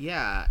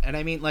 Yeah, and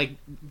I mean, like,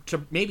 to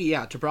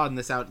broaden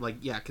this out, like,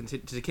 yeah, to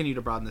continue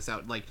to broaden this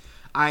out, like,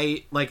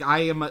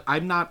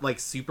 I'm not like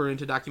super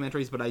into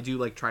documentaries, but I do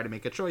like try to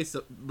make a choice,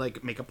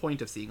 like make a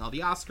point of seeing all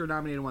the Oscar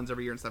nominated ones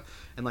every year and stuff,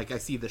 and like I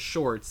see the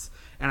shorts,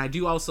 and I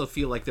do also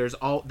feel like there's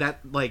all that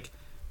like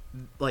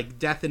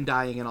death and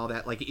dying and all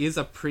that like is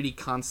a pretty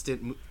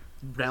constant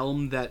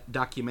realm that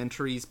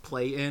documentaries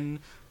play in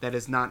that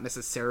is not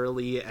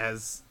necessarily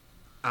as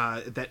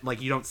that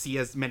like you don't see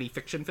as many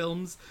fiction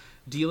films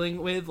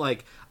dealing with.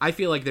 Like, I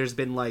feel like there's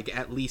been like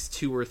at least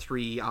 2 or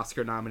 3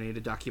 Oscar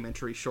nominated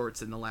documentary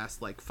shorts in the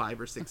last like 5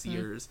 or 6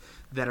 years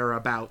that are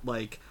about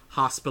like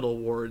hospital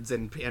wards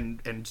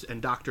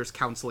and doctors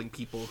counseling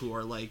people who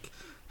are like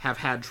have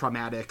had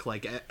traumatic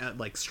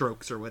like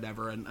strokes or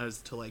whatever, and as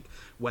to like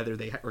whether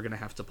they are going to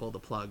have to pull the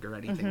plug or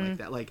anything like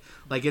that. Like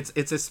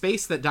it's a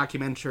space that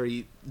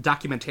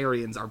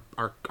documentarians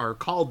are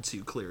called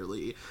to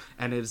clearly,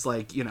 and it's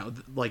like, you know,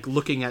 like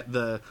looking at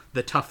the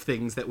tough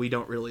things that we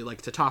don't really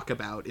like to talk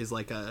about is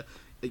like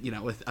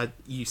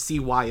you see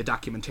why a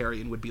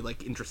documentarian would be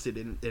like interested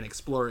in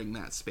exploring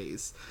that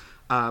space.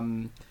 I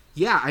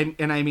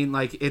mean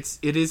like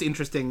it is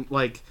interesting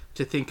like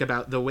to think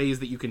about the ways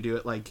that you can do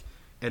it, like,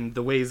 and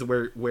the ways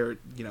where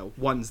you know,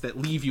 ones that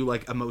leave you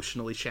like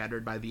emotionally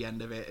shattered by the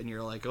end of it and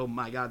you're like, oh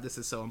my god, this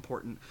is so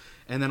important,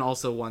 and then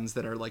also ones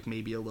that are like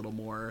maybe a little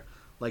more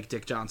like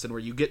Dick Johnson, where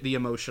you get the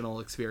emotional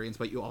experience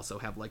but you also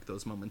have like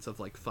those moments of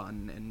like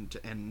fun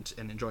and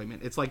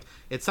enjoyment. It's like,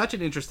 it's such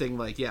an interesting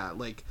like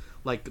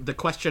the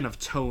question of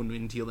tone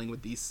in dealing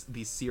with these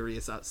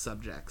serious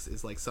subjects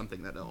is like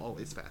something that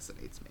always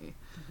fascinates me.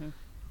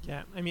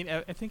 Yeah, I mean,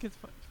 I think it's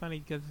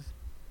funny because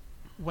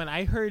when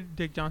I heard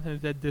Dick Johnson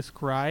Dead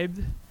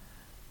described,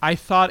 I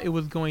thought it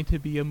was going to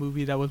be a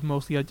movie that was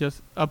mostly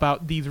just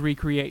about these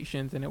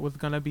recreations, and it was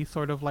going to be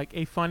sort of like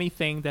a funny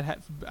thing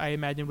that I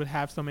imagine would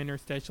have some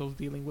interstitials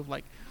dealing with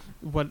like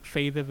what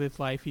phase of his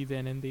life he's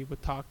in, and they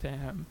would talk to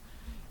him.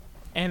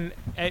 And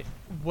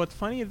what's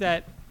funny is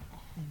that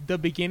the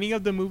beginning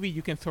of the movie,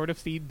 you can sort of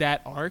see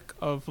that arc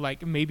of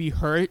like maybe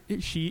her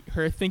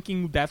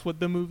thinking that's what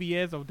the movie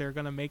is, or they're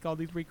gonna make all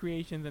these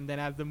recreations, and then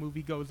as the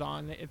movie goes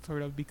on, it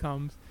sort of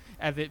becomes,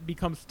 as it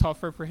becomes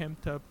tougher for him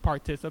to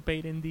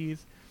participate in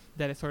these,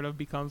 that it sort of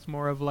becomes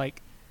more of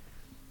like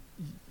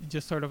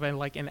just sort of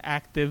like an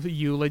active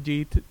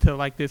eulogy to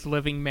like this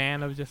living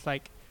man, of just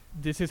like,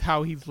 this is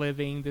how he's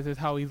living, this is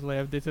how he's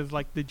lived, this is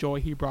like the joy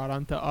he brought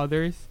onto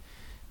others.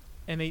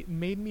 And it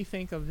made me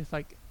think of this,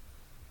 like,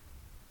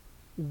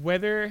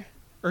 whether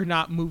or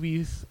not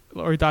movies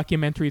or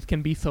documentaries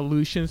can be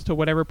solutions to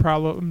whatever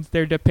problems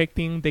they're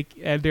depicting. They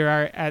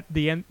are at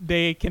the end.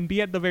 They can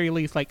be at the very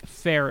least like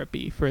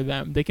therapy for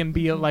them. They can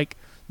be like,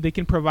 they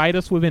can provide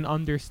us with an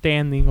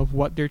understanding of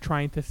what they're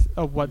trying to,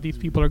 of what these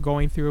people are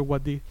going through,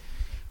 what is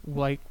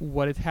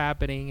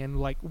happening, and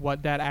like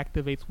what that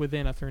activates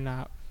within us or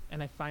not.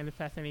 And I find it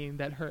fascinating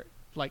that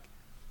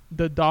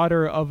the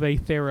daughter of a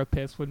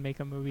therapist would make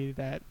a movie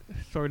that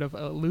sort of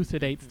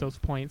elucidates those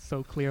points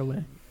so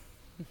clearly.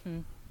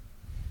 Yeah.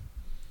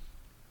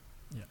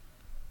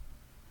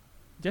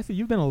 Jesse,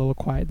 you've been a little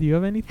quiet. Do you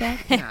have any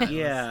thoughts?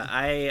 Yeah,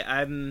 I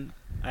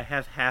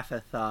have half a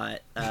thought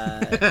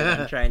that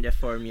I'm trying to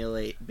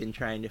formulate.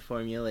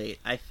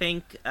 I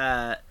think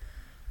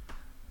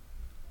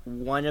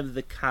one of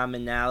the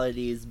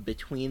commonalities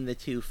between the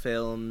two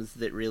films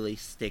that really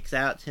sticks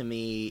out to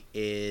me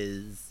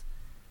is,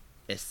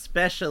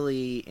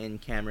 especially in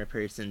Camera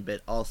Person, but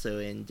also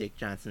in Dick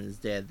Johnson Is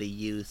Dead, the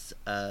use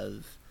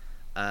of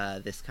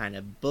this kind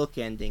of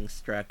bookending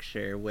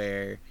structure,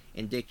 where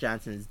in Dick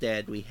Johnson Is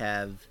Dead we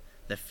have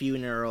the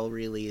funeral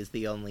really is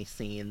the only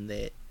scene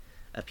that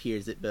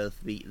appears at both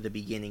the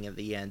beginning of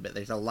the end, but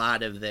there's a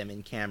lot of them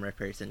in Camera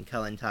Person.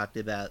 Cullen talked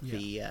about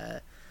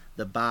the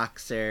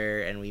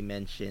boxer, and we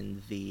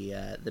mentioned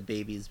the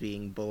babies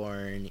being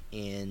born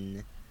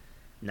in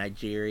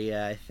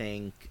Nigeria, I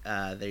think.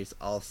 There's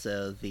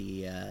also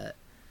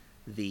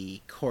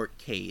the court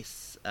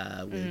case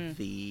with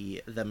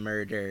the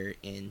murder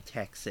in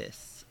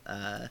Texas.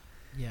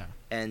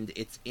 And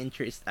it's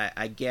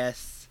I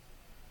guess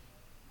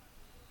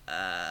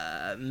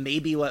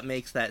maybe what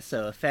makes that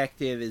so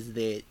effective is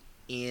that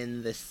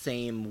in the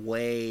same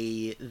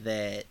way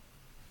that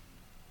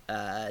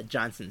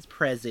Johnson's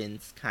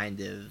presence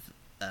kind of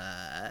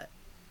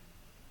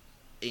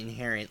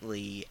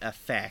inherently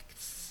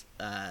affects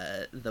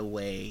the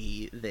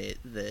way that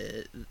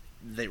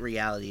the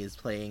reality is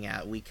playing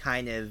out, we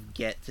kind of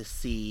get to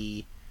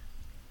see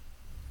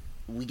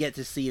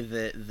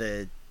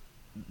the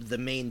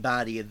main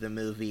body of the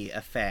movie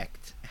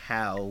affect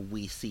how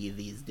we see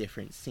these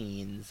different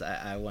scenes.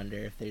 I wonder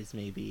if there's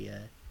maybe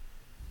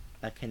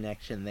a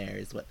connection there,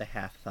 is what the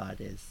half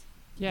thought is.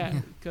 Yeah,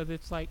 because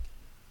it's like,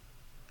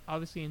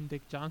 obviously in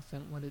Dick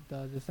Johnson, what it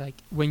does is like,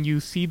 when you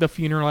see the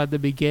funeral at the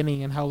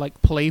beginning and how like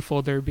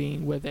playful they're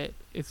being with it,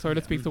 it sort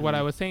of speaks to what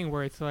I was saying,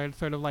 where it's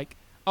sort of like,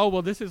 oh,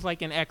 well, this is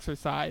like an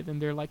exercise, and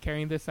they're like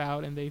carrying this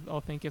out, and they all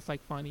think it's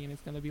like funny, and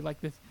it's going to be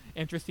like this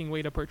interesting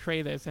way to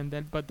portray this,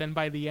 but then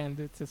by the end,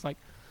 it's just like,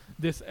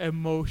 this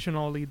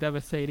emotionally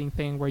devastating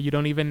thing where you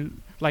don't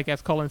even, like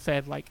as Colin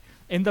said, like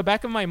in the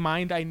back of my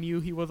mind I knew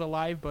he was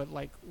alive, but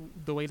like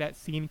the way that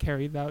scene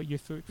carries out,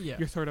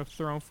 you're sort of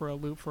thrown for a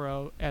loop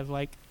as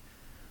like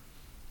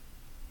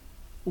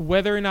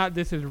whether or not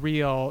this is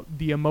real,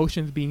 the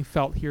emotions being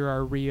felt here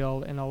are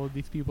real, and all of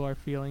these people are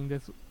feeling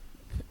this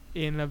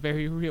in a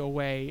very real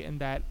way, and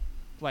that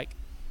like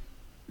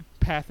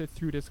passes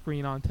through the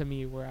screen onto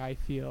me, where I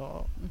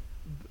feel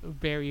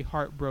very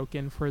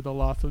heartbroken for the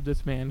loss of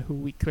this man who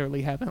we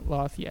clearly haven't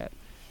lost yet.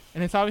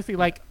 And it's obviously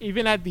like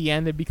even at the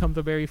end it becomes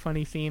a very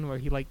funny scene where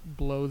he like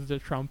blows the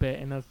trumpet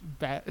in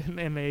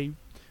a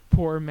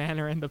poor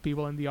manner, and the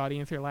people in the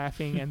audience are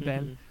laughing, and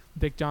then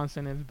Dick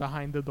Johnson is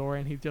behind the door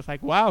and he's just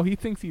like, wow, he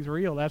thinks he's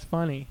real, that's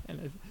funny.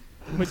 And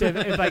which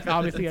is like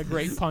obviously a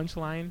great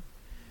punchline,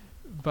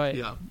 but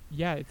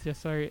yeah, it's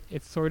just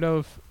it's sort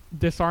of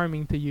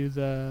disarming to use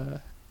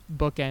a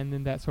bookend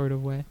in that sort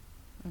of way.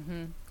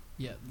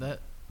 Yeah, that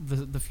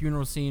the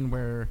funeral scene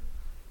where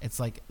it's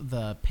like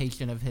the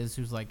patient of his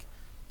who's like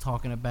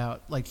talking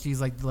about, like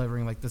she's like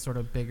delivering like the sort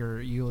of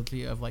bigger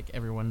eulogy of like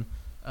everyone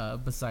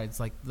besides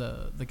like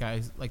the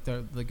guys, like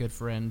the good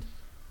friend,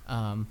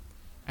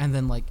 and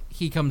then like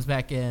he comes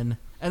back in,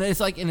 and it's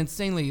like an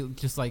insanely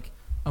just like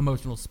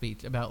emotional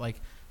speech about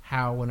like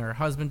how when her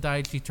husband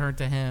died she turned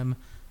to him,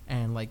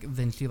 and like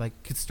then she like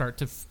could start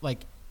to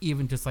like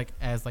even just like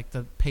as like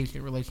the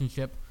patient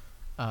relationship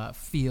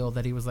feel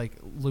that he was like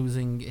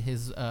losing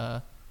his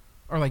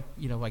or like,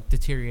 you know, like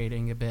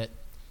deteriorating a bit,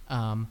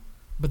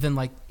 but then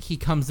like he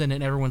comes in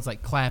and everyone's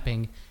like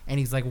clapping and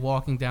he's like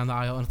walking down the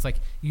aisle and it's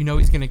like, you know,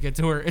 he's gonna get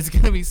to her, it's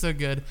gonna be so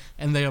good,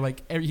 and they're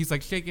like he's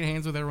like shaking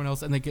hands with everyone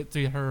else and they get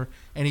to her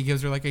and he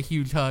gives her like a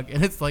huge hug,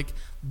 and it's like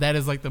that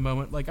is like the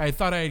moment, like I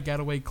thought I had got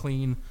away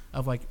clean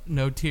of like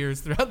no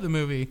tears throughout the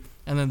movie,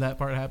 and then that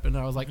part happened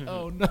and I was like,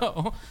 oh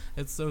no,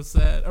 it's so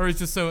sad, or it's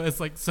just so, it's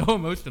like so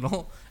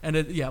emotional, and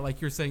it, yeah,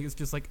 like you're saying, it's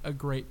just like a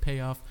great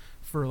payoff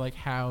for like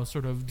how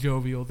sort of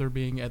jovial they're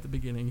being at the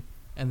beginning,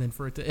 and then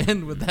for it to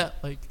end with that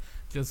like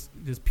just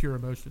pure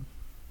emotion.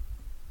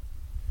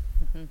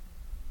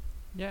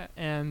 Yeah,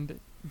 and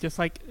just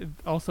like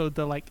also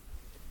the like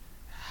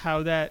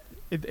how that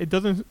it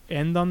doesn't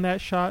end on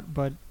that shot,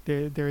 but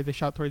there is a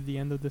shot towards the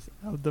end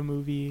of the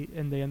movie,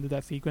 and the end of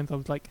that sequence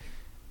of like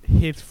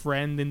his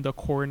friend in the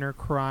corner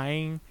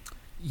crying.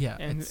 Yeah,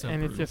 and it's so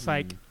and it's brutal. just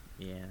like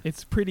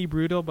it's pretty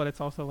brutal, but it's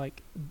also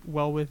like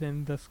well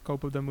within the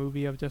scope of the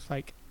movie of just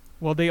like,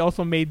 well, they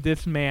also made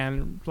this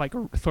man like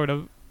sort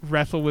of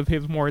wrestle with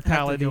his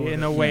mortality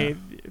in a way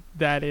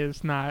that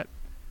is not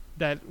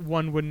that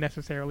one wouldn't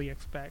necessarily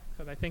expect.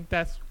 Because I think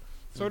that's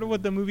sort of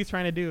what the movie's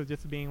trying to do,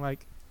 just being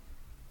like,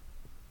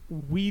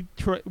 we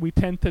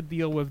tend to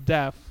deal with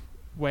death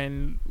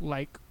when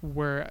like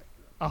we're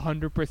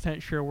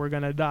 100% sure we're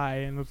gonna die,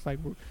 and it's like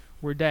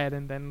we're dead,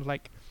 and then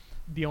like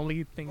the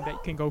only thing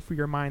that can go through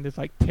your mind is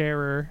like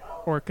terror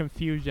or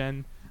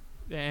confusion,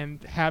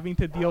 and having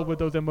to deal with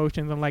those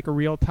emotions in like a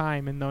real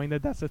time and knowing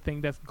that that's the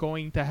thing that's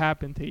going to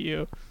happen to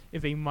you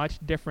is a much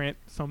different,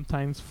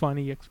 sometimes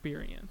funny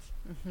experience.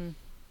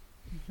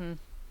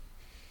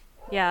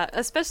 Yeah,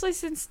 especially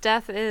since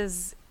death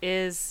is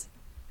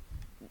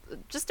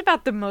just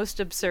about the most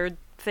absurd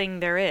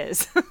thing there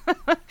is.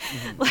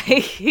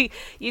 Like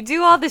you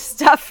do all this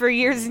stuff for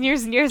years and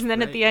years and years, and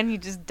then at the end you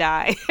just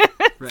die.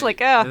 It's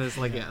like, oh, it's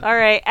like, all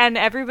right, and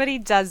everybody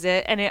does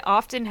it, and it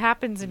often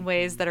happens in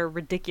ways that are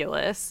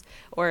ridiculous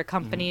or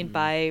accompanied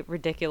by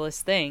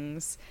ridiculous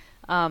things.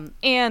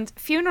 And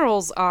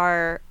funerals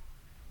are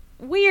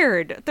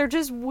weird. They're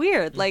just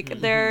weird. Like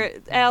they're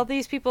all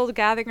these people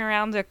gathering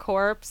around a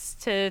corpse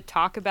to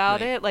talk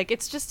about it. Like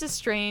it's just a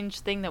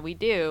strange thing that we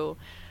do.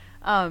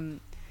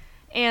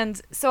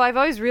 And so I've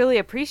always really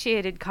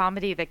appreciated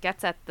comedy that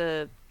gets at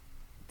the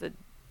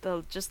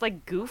just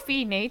like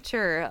goofy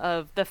nature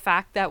of the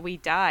fact that we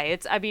die.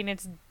 It's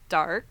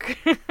dark.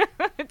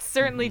 It's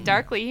certainly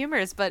darkly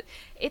humorous, but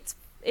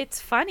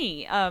it's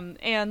funny.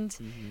 And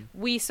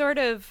we sort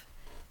of,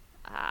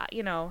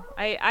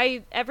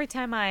 I every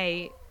time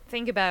I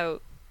think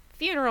about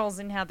funerals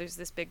and how there's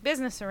this big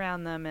business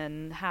around them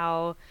and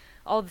how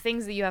all the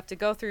things that you have to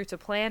go through to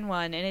plan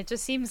one, and it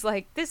just seems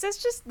like this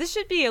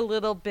should be a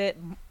little bit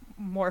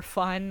more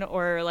fun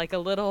or like a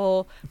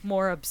little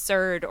more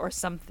absurd or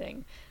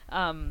something.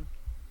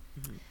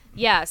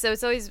 Yeah, so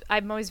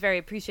I'm always very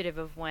appreciative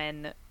of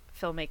when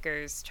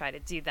filmmakers try to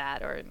do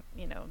that, or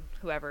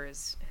whoever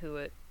is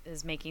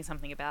making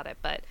something about it.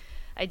 But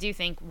I do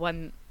think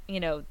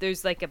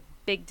there's like a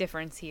big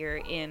difference here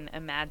in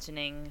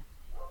imagining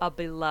a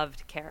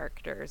beloved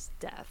character's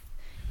death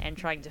and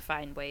trying to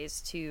find ways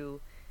to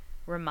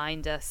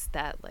remind us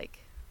that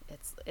like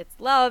it's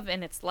love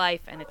and it's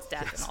life and it's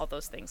death, and all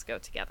those things go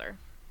together.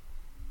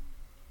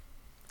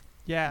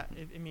 Yeah,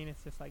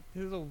 it's just like,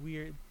 this is a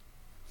weird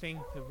thing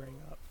to bring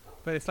up,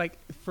 but it's like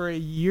for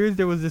years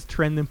there was this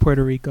trend in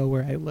Puerto Rico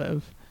where I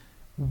live,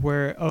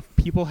 where of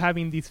people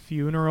having these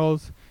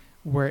funerals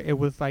where it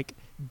was like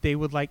they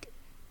would like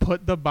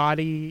put the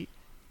body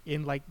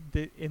in like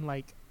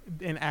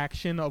in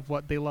action of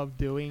what they love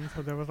doing.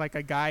 So there was like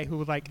a guy who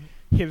was like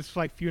his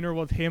like funeral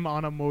was him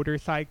on a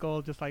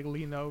motorcycle just like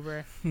leaning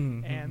over,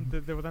 and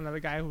there was another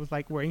guy who was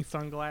like wearing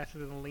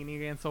sunglasses and leaning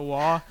against a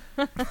wall.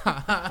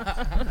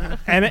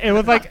 And it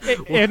was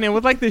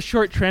like this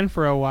short trend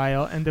for a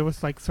while, and there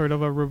was like sort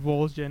of a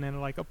revulsion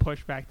and like a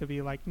pushback to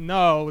be like,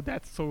 no,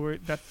 that's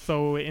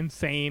so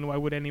insane. Why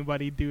would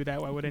anybody do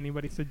that? Why would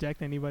anybody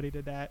subject anybody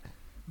to that?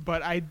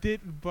 But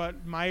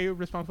my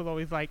response was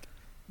always like,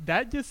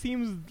 that just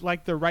seems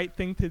like the right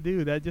thing to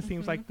do. That just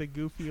seems like the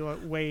goofy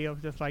way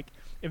of just like,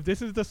 if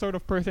this is the sort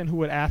of person who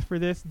would ask for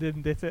this,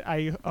 then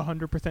I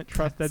 100%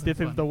 trust that this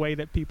is the way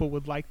that people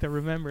would like to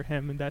remember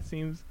him, and that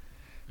seems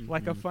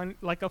like a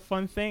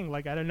fun thing.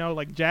 Like, I don't know,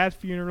 like jazz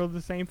funeral,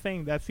 the same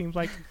thing. That seems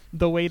like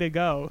the way to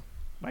go.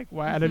 Like,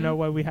 why I don't know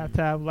why we have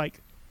to have like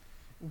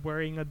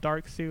wearing a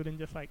dark suit and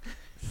just like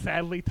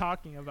sadly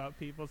talking about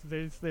people.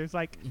 So there's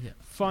like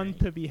fun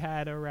to be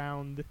had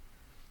around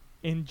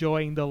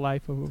enjoying the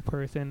life of a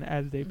person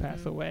as they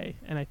pass away,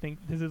 and I think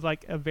this is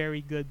like a very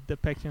good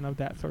depiction of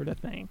that sort of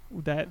thing.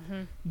 That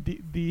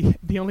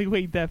the only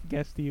way death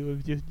gets to you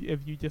is if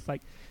you just like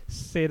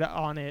sit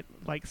on it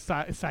like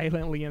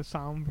silently and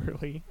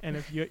somberly, and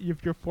if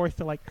you're forced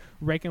to like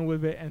reckon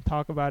with it and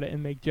talk about it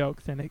and make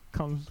jokes, then it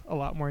comes a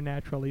lot more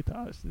naturally to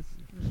us as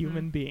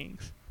human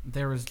beings.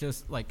 There was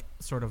just like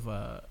sort of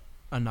a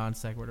non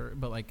sequitur,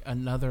 but like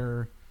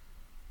another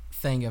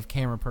thing of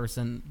camera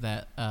person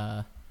that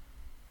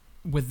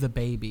with the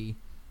baby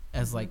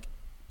as like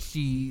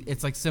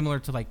it's like similar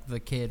to like the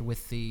kid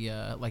with the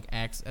like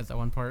axe at that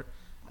one part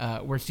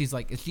where she's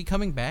like, is she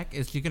coming back?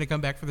 Is she gonna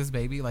come back for this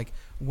baby? Like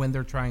when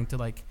they're trying to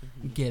like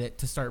get it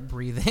to start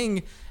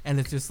breathing, and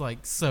it's just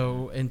like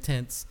so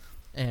intense.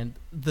 And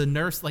the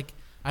nurse, like,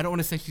 I don't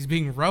want to say she's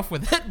being rough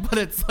with it, but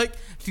it's like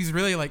she's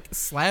really like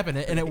slapping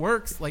it, and it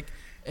works. Like,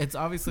 it's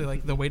obviously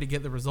like the way to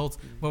get the results.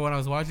 But when I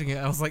was watching it,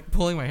 I was like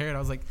pulling my hair, and I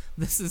was like,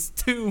 this is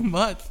too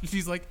much.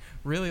 She's like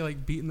really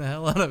like beating the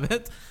hell out of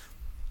it.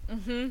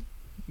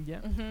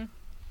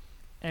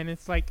 And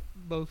it's like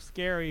both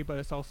scary, but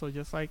it's also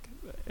just like,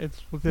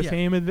 it's the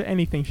same as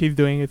anything she's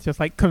doing. It's just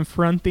like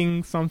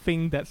confronting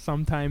something that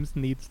sometimes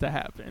needs to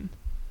happen,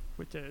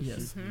 which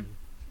is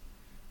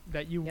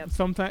that you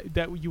sometimes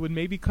that you would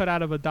maybe cut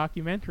out of a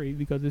documentary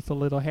because it's a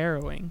little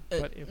harrowing.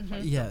 But if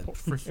like,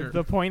 for sure. If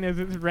the point is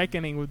it's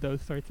reckoning with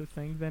those sorts of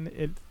things, then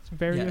it's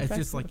very effective. It's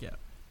just like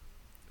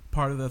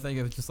part of the thing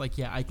is just like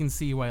I can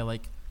see why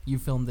like you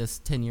filmed this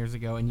 10 years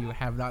ago and you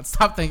have not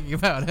stopped thinking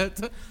about it.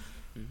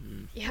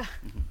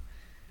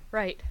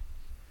 Right.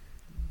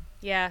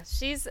 Yeah,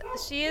 she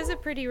is a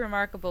pretty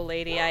remarkable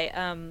lady.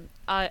 I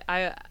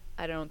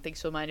don't think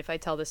she'll mind if I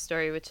tell this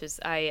story, which is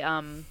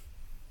I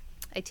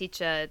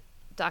teach a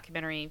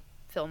documentary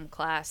film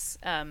class,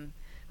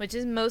 which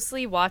is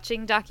mostly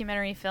watching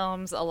documentary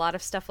films, a lot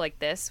of stuff like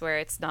this where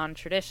it's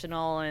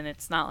non-traditional and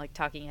it's not like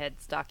Talking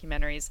Heads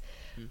documentaries.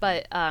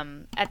 But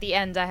at the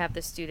end I have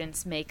the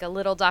students make a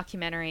little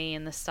documentary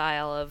in the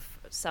style of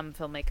some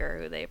filmmaker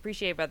who they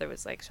appreciate, whether it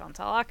was like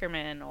Chantal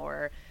Akerman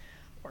or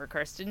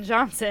Kirsten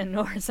Johnson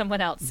or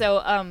someone else.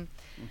 So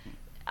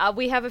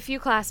we have a few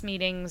class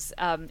meetings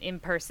in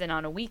person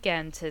on a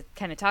weekend to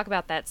kind of talk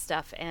about that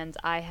stuff, and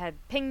I had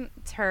pinged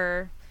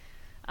her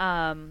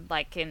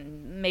like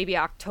in maybe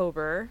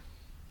October,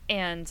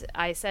 and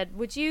I said,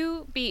 would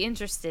you be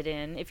interested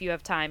in, if you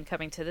have time,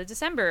 coming to the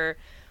December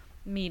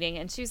meeting?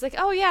 And she was like,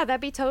 oh yeah, that'd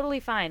be totally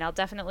fine, I'll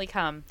definitely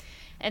come.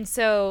 And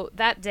so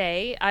that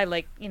day,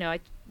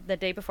 the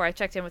day before I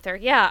checked in with her,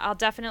 I'll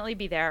definitely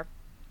be there.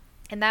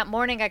 And that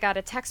morning I got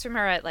a text from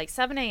her at like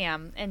 7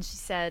 a.m. and she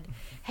said,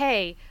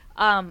 hey,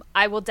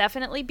 I will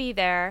definitely be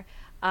there.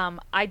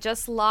 I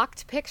just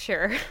locked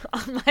picture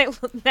on my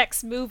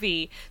next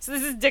movie. So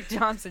this is Dick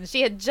Johnson.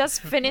 She had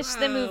just finished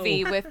the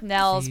movie with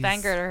Nels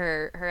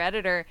Bangerter, her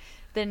editor,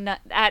 then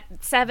at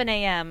 7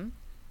 a.m.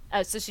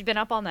 So she'd been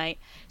up all night.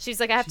 She's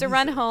like, I have to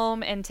run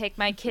home and take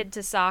my kid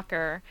to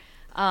soccer.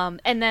 And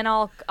then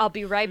I'll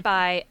be right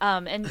by.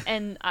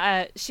 And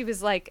she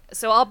was like,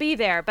 so I'll be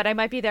there, but I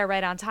might be there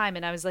right on time.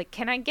 And I was like,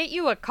 can I get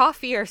you a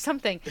coffee or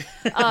something?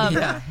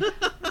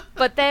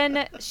 But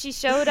then she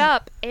showed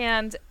up,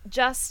 and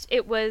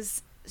she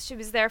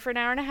was there for an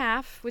hour and a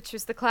half, which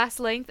was the class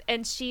length.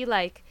 And she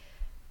like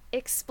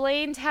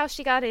explained how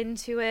she got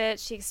into it.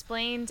 She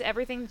explained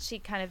everything that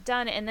she'd kind of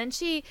done, and then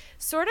she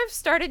sort of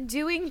started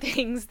doing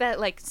things that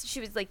like she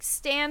would like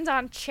stand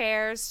on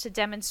chairs to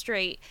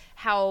demonstrate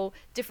how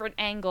different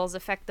angles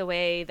affect the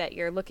way that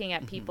you're looking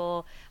at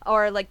people,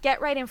 or like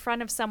get right in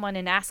front of someone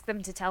and ask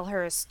them to tell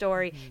her a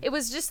story. It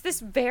was just this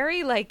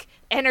very like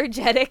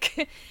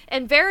energetic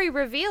and very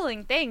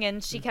revealing thing,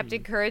 and she kept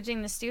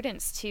encouraging the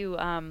students to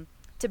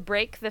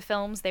break the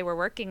films they were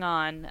working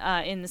on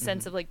in the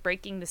sense of like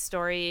breaking the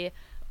story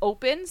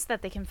open so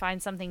that they can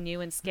find something new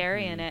and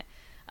scary in it.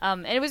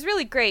 And it was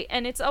really great.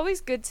 And it's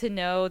always good to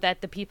know that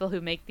the people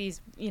who make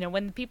these,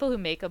 when the people who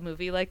make a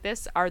movie like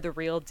this are the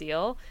real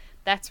deal,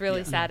 that's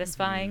really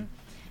satisfying.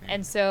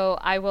 And so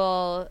I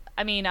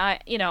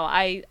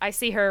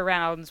see her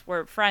around,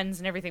 we're friends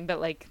and everything, but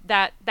like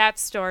that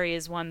story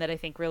is one that I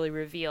think really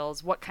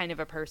reveals what kind of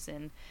a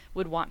person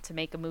would want to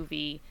make a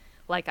movie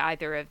like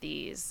either of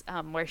these,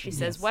 where she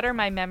says, what are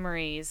my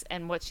memories?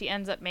 And what she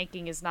ends up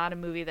making is not a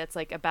movie that's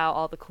like about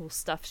all the cool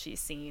stuff she's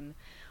seen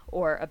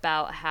or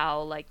about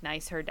how like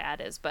nice her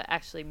dad is, but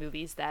actually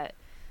movies that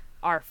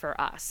are for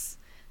us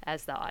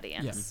as the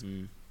audience.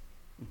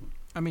 Yes.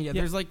 I mean,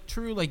 there's like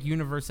true like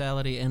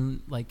universality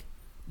in like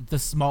the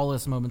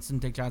smallest moments in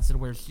Dick Johnson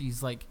where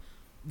she's like,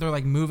 they're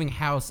like moving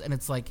house and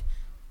it's like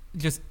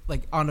just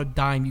like on a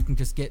dime you can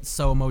just get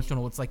so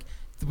emotional. It's like,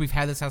 we've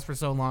had this house for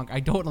so long, I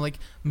don't want to like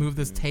move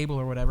this table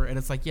or whatever. And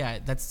it's like, yeah,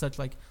 that's such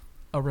like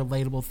a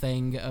relatable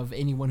thing of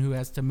anyone who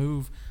has to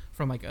move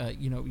from like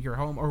your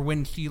home. Or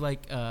when she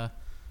like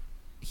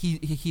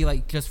he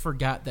like just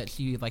forgot that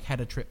she like had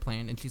a trip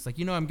planned and she's like,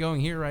 I'm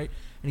going here, right?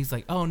 And he's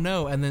like, oh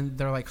no. And then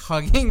they're like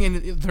hugging and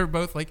they're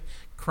both like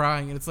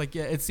crying, and it's like,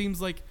 yeah, it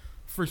seems like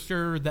for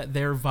sure that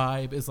their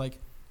vibe is like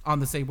on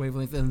the same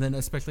wavelength. And then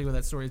especially with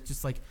that story, it's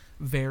just like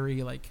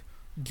very like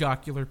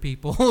jocular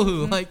people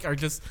who like are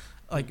just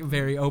like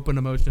very open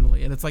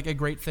emotionally, and it's like a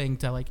great thing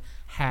to like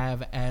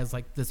have as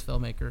like this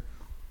filmmaker.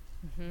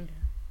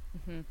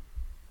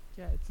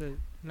 Yeah, it's a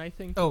nice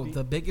thing.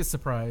 The biggest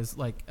surprise,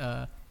 like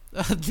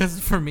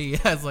just for me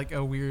as like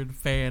a weird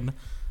fan,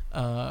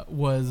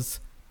 was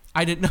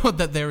I didn't know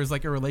that there was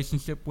like a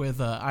relationship with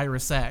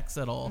Ira Sachs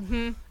at all.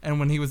 And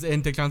when he was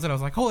in Dick Johnson, I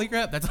was like, holy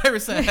crap, that's Ira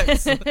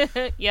Sachs.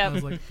 Yep. I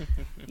was like,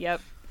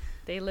 yep.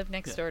 They live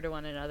next door to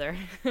one another.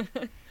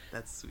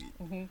 That's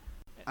sweet.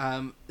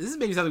 This is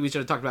maybe something we should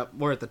have talked about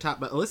more at the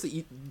top, but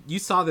Alyssa, you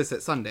saw this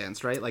at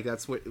Sundance, right? Like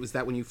was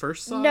that when you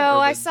first saw it? No,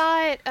 I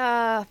saw it,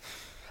 I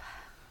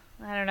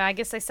don't know, I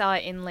guess I saw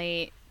it in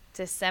late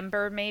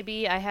December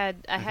maybe. I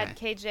had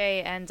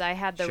KJ and I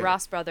had the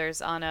Ross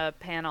brothers on a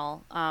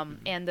panel,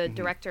 and the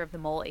director of The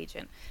Mole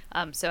Agent.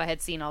 So I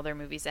had seen all their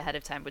movies ahead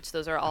of time, which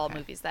those are all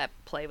movies that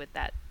play with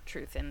that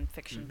truth and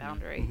fiction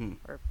boundary.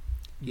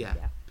 Yeah.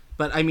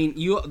 But I mean,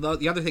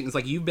 the other thing is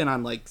like you've been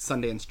on like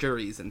Sundance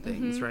juries and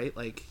things, right?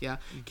 Like, yeah.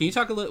 Can you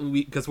talk a little,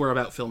 because we're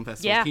about film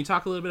festivals? Yeah. Can you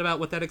talk a little bit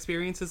about what that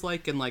experience is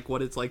like and like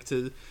what it's like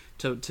to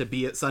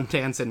be at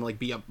Sundance and like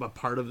be a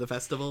part of the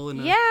festival? In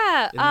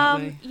that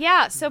way?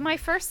 Yeah. So my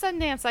first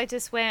Sundance, I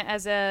just went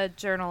as a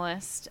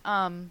journalist.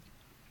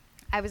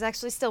 I was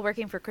actually still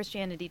working for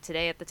Christianity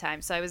Today at the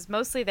time, so I was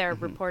mostly there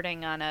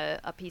reporting on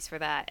a piece for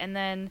that. And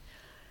then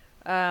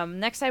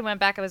next I went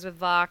back. I was with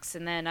Vox,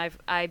 and then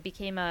I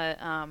became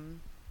a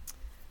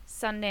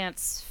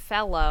Sundance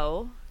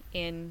Fellow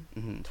in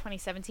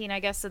 2017, I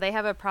guess. So they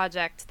have a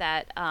project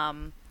that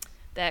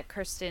that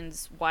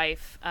Kirsten's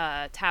wife,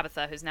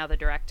 Tabitha, who's now the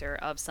director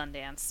of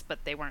Sundance,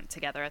 but they weren't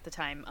together at the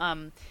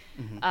time,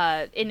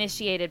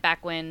 initiated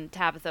back when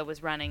Tabitha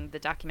was running the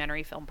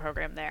documentary film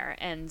program there.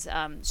 And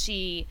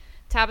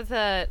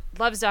Tabitha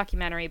loves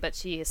documentary, but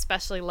she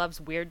especially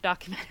loves weird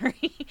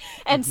documentary.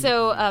 And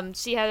so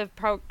she had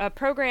a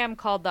program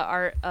called The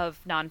Art of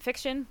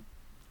Nonfiction,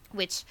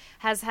 which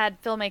has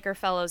had filmmaker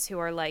fellows who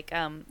are like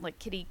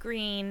Kitty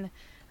Green,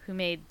 who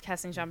made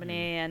Casting Jean Bonnet,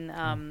 and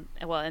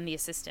and The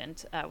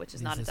Assistant, which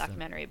is not a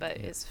documentary but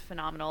is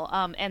phenomenal.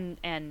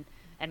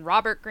 And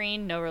Robert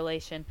Greene, no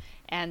relation,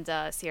 and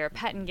Sierra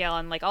Pettingale,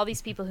 and like all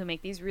these people who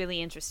make these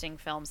really interesting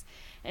films.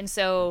 And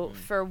so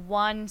for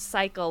one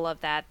cycle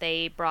of that,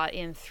 they brought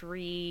in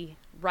 3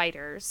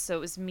 writers. So it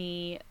was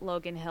me,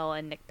 Logan Hill,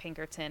 and Nick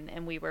Pinkerton,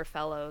 and we were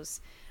fellows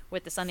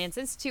with the Sundance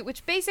Institute,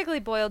 which basically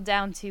boiled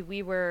down to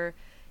we were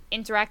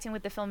interacting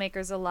with the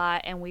filmmakers a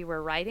lot, and we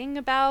were writing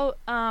about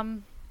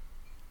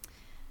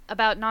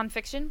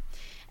nonfiction.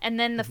 And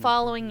then the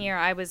following year,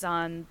 I was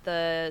on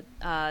the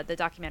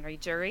documentary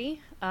jury,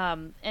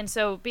 and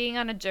so being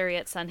on a jury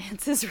at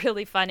Sundance is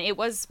really fun. It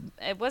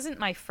wasn't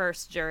my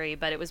first jury,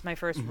 but it was my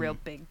first real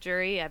big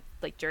jury. I've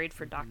like juried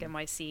for Doc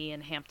NYC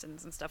and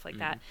Hamptons and stuff like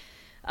that.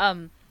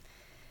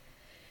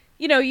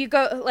 You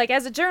go, like,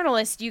 as a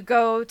journalist, you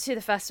go to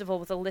the festival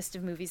with a list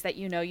of movies that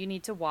you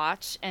need to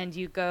watch, and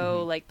you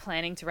go, like,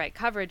 planning to write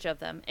coverage of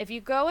them. If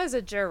you go as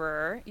a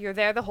juror, you're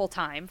there the whole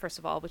time, first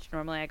of all, which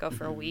normally I go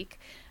for a week,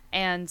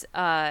 and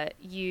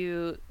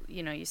you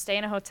stay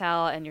in a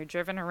hotel, and you're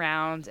driven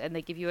around, and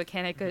they give you a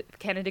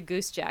Canada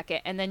Goose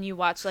jacket, and then you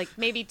watch, like,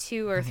 maybe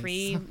 2 or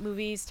 3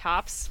 movies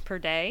tops per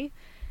day.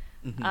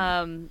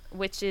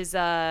 Which is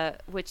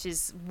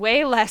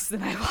way less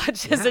than I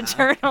watched as a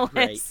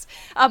journalist.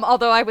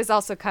 Although I was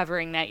also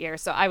covering that year,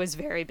 so I was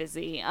very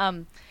busy.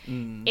 And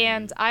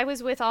I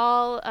was with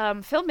all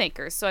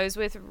filmmakers. So I was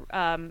with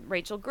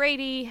Rachel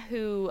Grady,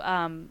 who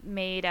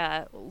made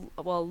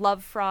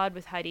Love Fraud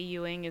with Heidi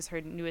Ewing is her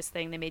newest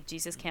thing. They made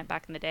Jesus Camp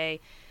back in the day.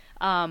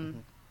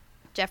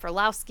 Jeff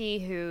Orlowski,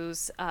 who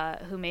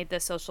made The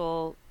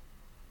Social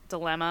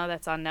Dilemma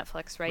that's on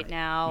Netflix right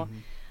now.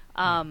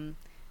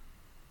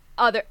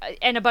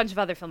 And a bunch of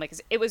other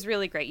filmmakers. It was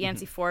really great.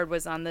 Yancey Ford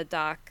was on the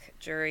doc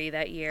jury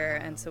that year,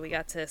 and so we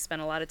got to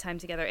spend a lot of time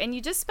together. And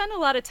you just spend a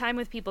lot of time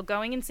with people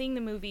going and seeing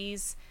the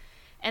movies,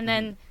 and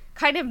then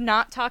kind of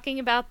not talking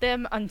about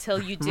them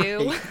until you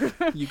do.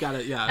 Right. You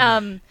gotta,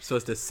 you're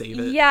supposed to save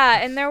it.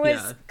 Yeah, and there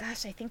was, Yeah.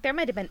 gosh, I think there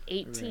might have been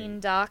 18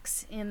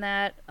 docs in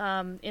that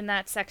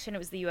section. It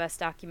was the U.S.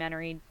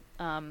 documentary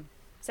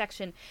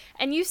section,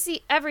 and you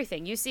see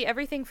everything. You see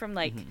everything from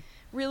like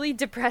really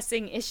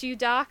depressing issue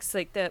docs,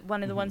 like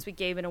one of the ones we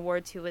gave an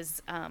award to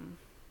was.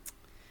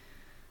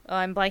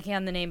 I'm blanking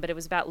on the name, but it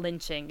was about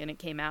lynching, and it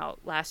came out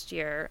last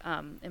year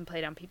and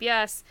played on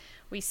PBS.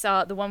 We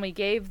saw the one we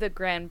gave the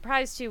grand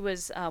prize to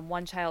was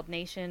One Child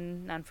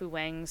Nation, Nanfu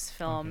Wang's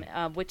film,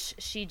 which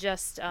she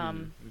just got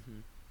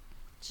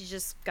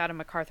a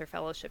MacArthur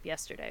Fellowship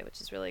yesterday,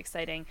 which is really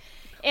exciting.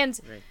 And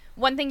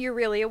one thing you're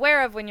really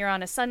aware of when you're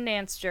on a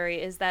Sundance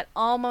jury is that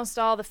almost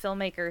all the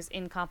filmmakers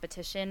in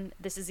competition,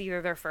 this is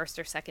either their first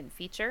or second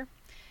feature.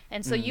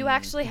 And so you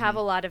actually have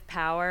a lot of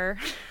power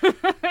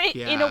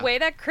in a way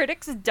that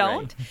critics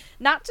don't. Right.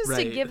 Not just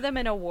to give them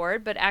an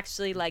award, but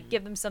actually like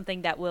give them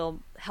something that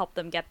will help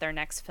them get their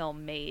next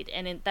film made.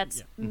 And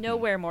that's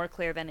nowhere more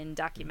clear than in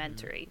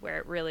documentary, where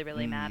it really,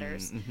 really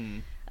matters.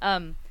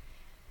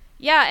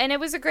 Yeah, and it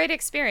was a great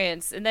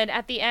experience. And then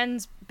at the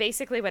end,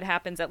 basically what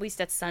happens, at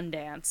least at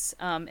Sundance,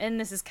 and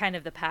this is kind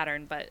of the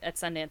pattern, but at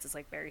Sundance it's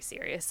like very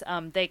serious.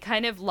 They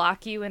kind of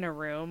lock you in a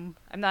room.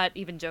 I'm not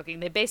even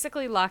joking. They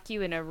basically lock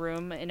you in a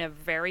room in a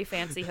very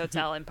fancy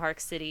hotel in Park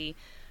City.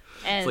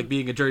 And it's like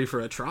being a jury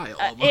for a trial.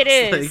 It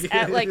is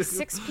at like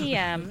 6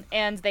 p.m.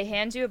 and they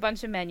hand you a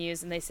bunch of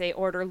menus and they say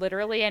order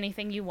literally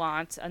anything you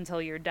want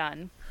until you're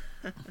done.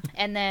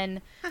 And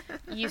then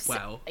you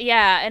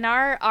and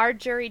our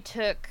jury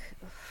took,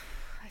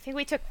 I think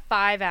we took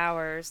 5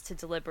 hours to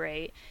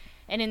deliberate.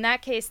 And in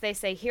that case, they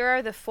say, here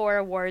are the 4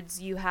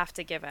 awards you have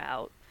to give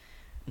out.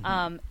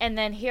 And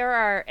then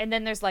and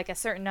then there's like a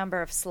certain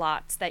number of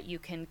slots that you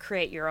can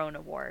create your own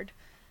award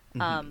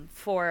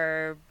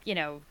for, you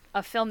know,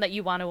 a film that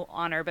you want to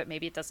honor, but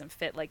maybe it doesn't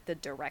fit like the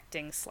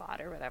directing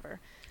slot or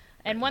whatever.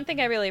 And one thing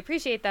I really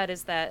appreciate that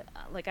is that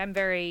like I'm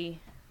very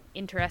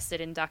interested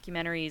in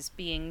documentaries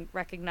being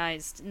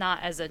recognized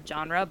not as a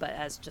genre but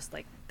as just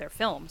like they're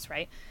films,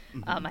 right?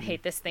 I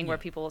hate this thing where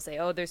people will say,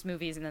 oh, there's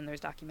movies and then there's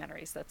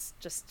documentaries.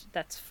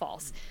 That's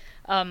false.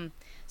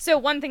 So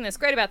one thing that's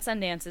great about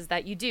Sundance is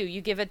that you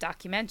give a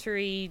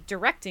documentary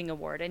directing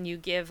award and you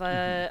give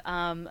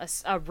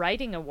a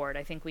writing award.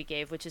 I think we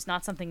gave, which is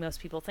not something most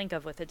people think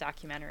of with a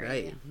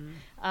documentary.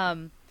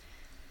 Right.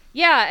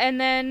 And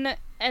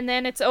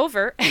then it's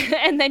over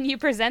and then you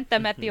present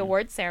them at the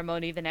award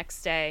ceremony the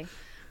next day.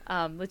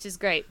 Which is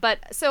great.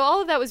 But so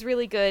all of that was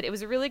really good. It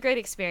was a really great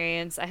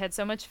experience. I had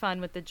so much fun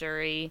with the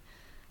jury.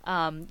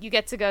 You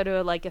get to go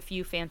to like a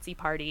few fancy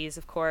parties,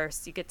 of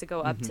course. You get to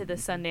go up to the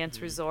Sundance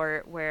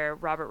Resort where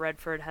Robert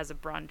Redford has a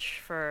brunch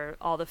for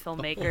all the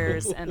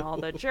filmmakers and all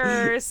the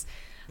jurors.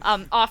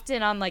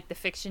 Often on like the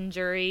fiction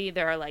jury,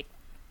 there are like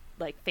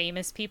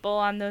famous people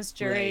on those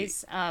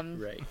juries. I'm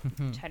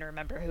trying to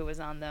remember who was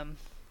on them.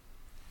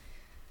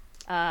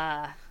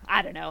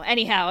 I don't know.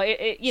 Anyhow,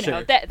 you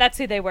know, that's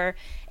who they were.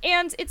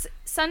 And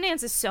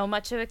Sundance is so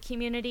much of a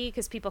community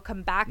because people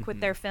come back with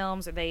their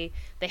films, or they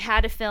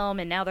had a film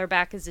and now they're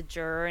back as a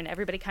juror, and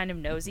everybody kind of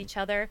knows each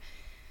other.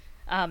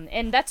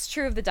 And that's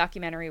true of the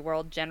documentary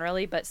world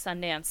generally, but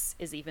Sundance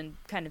is even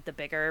kind of the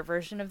bigger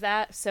version of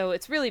that. So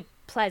it's really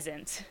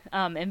pleasant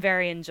and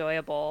very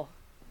enjoyable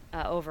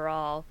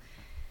overall.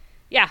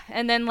 Yeah,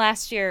 and then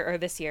this year, I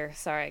guess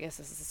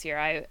this is this year,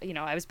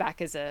 I was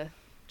back as a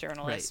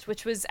journalist,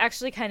 which was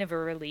actually kind of a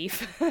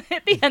relief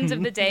at the end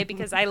of the day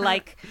because I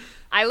like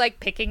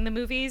picking the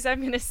movies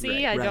I'm going to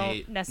see. I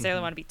don't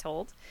necessarily want to be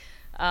told.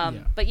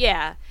 But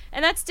yeah,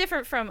 and that's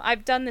different from,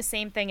 I've done the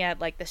same thing at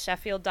like the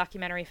Sheffield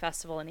Documentary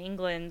Festival in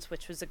England,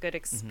 which was a good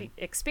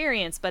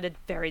experience, but a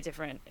very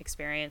different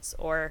experience.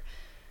 Or,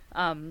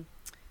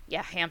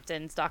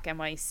 Hamptons, Doc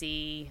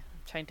NYC.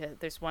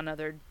 There's one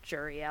other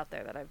jury out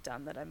there that I've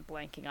done that I'm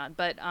blanking on,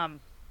 but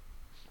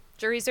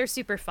juries are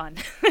super fun.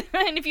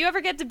 And if you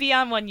ever get to be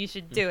on one, you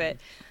should do it.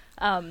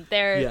 But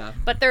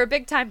they're a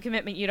big time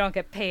commitment. You don't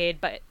get paid,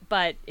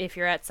 but if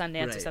you're at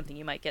Sundance or something,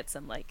 you might get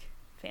some like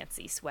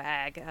fancy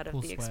swag out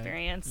of the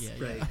experience.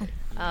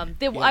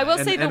 I will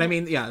say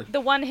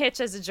the one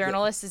hitch as a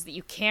journalist is that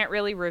you can't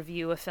really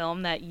review a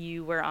film that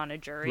you were on a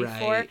jury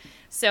for.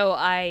 So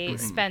I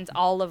spent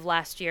all of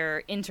last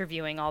year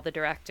interviewing all the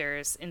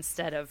directors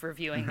instead of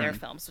reviewing their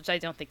films, which I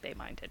don't think they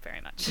minded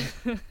very much.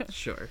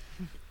 Sure.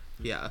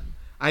 Yeah.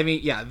 I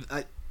mean,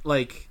 I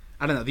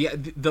don't know,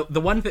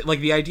 the one thing, like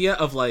the idea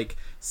of like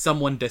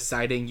someone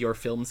deciding your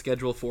film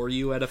schedule for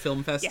you at a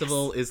film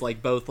festival is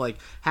like both like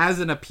has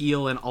an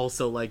appeal and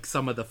also like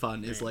some of the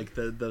fun is like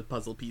the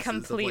puzzle pieces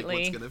of like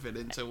what's gonna fit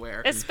into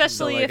where.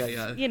 Especially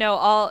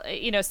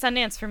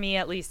Sundance for me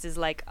at least is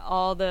like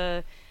all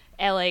the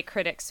LA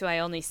critics who I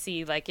only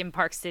see like in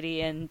Park City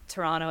and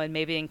Toronto and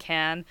maybe in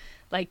Cannes.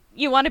 Like,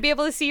 you want to be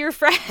able to see your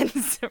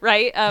friends,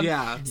 right?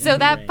 So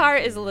that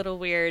part is a little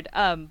weird.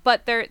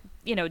 But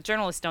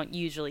journalists don't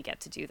usually get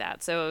to do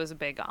that. So it was a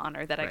big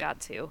honor that I got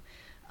to.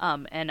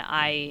 And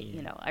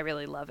I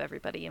really love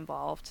everybody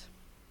involved.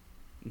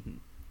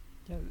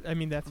 Yeah, I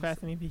mean, that's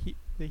fascinating.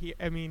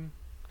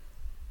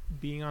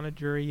 being on a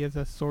jury is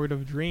a sort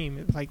of dream.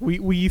 It's like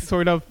we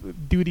sort of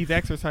do these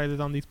exercises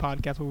on these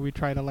podcasts where we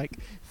try to like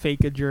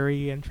fake a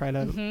jury and try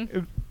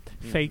to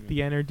fake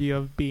the energy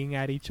of being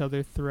at each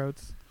other's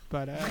throats.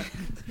 But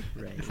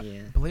Right,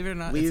 yeah. Believe it or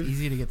not, it's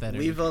easy to get that.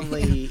 We've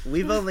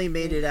only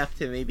made it up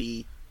to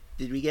maybe.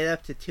 Did we get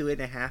up to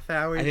 2.5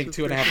 hours? I think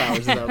 2.5 hours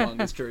is our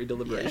longest jury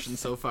deliberation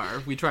so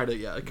far. We try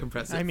to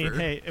compress it. I mean,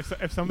 hey,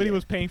 if somebody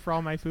was paying for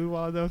all my food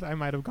while those, I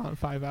might have gone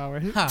 5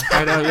 hours.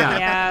 I know, yeah.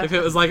 Yeah. If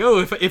it was like,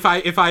 oh, if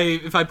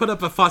I put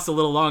up a fuss a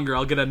little longer,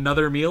 I'll get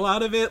another meal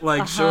out of it.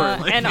 Like, sure.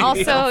 Like, And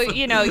also,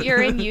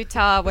 you're in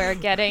Utah where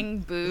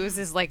getting booze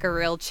is like a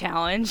real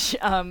challenge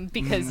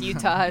because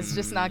Utah is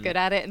just not good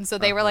at it. And so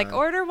they were like,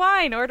 order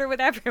wine, order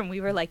whatever. And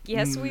we were like,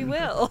 yes, we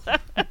will.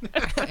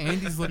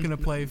 Andy's looking to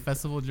play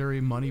Festival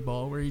Jury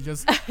Moneyball, where he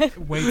just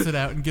waits it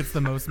out and gets the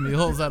most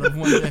meals out of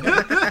one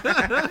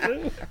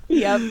day.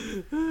 Yep.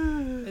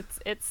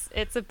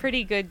 It's a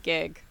pretty good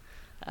gig.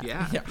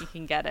 Yeah. If you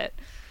can get it.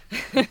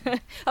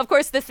 Of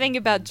course, the thing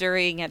about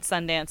jurying at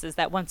Sundance is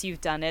that once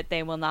you've done it,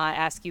 they will not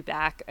ask you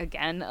back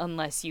again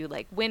unless you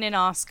like win an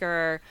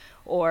Oscar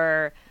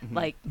or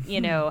like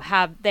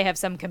they have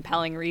some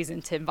compelling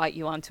reason to invite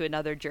you onto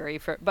another jury.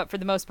 But for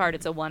the most part,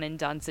 it's a one and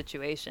done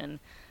situation.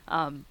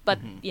 But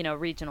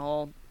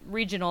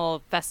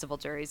regional festival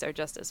juries are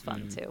just as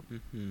fun too.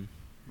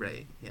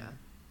 Right.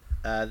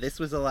 Yeah. This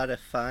was a lot of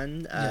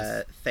fun.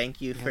 Yes.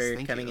 Thank you for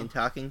coming and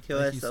talking to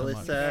us, you so much.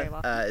 Alyssa. Very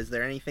welcome. Is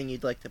there anything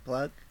you'd like to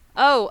plug?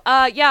 Oh,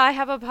 yeah, I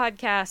have a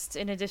podcast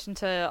in addition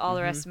to all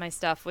the rest of my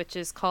stuff, which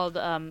is called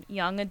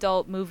Young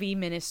Adult Movie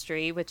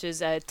Ministry, which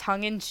is a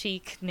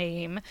tongue-in-cheek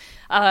name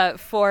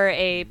for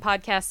a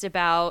podcast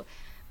about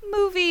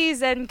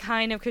movies and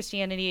kind of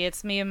Christianity.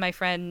 It's me and my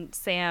friend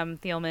Sam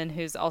Thielman,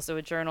 who's also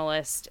a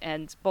journalist,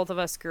 and both of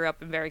us grew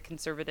up in very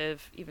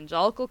conservative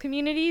evangelical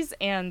communities,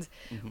 and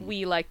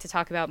we like to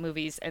talk about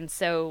movies. And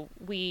so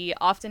we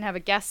often have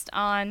a guest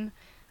on.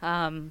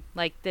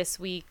 Like this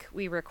week,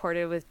 we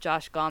recorded with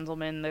Josh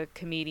Gondelman, the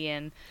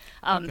comedian.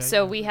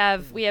 So we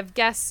have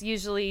guests,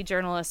 usually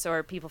journalists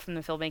or people from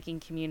the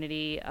filmmaking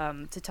community,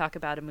 to talk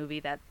about a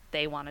movie that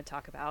they want to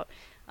talk about.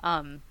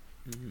 And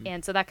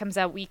so that comes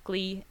out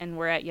weekly, and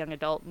we're at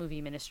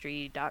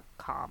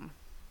youngadultmovieministry.com.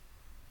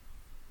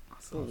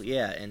 Cool.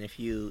 Yeah, and if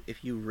you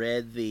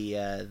read the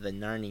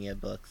Narnia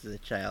books as a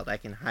child, I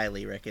can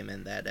highly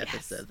recommend that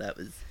episode. That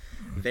was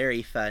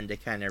very fun to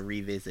kind of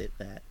revisit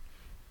that.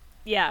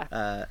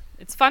 Yeah.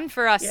 It's fun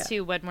for us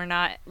too when we're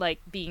not like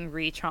being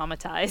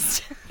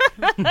re-traumatized.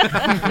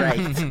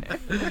 Right.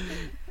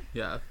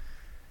 Yeah.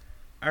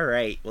 All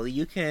right. Well,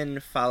 you can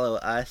follow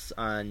us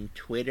on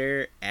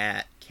Twitter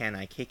at Can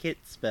I Kick It,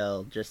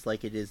 spelled just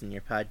like it is in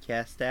your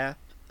podcast app.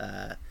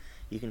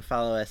 You can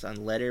follow us on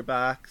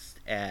Letterboxd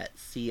at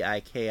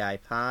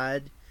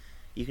CIKIPod.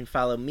 You can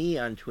follow me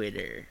on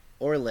Twitter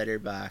or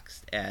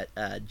Letterboxd at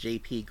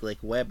JP Glick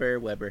Weber.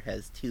 Weber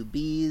has 2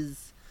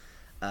 B's.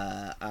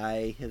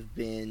 I have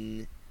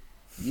been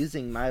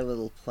using my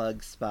little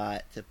plug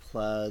spot to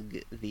plug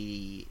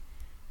the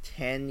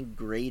 10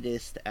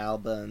 greatest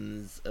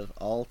albums of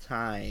all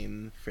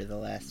time for the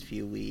last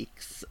few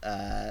weeks.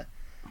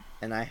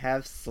 And I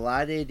have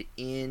slotted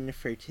in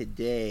for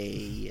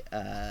today,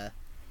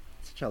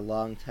 such a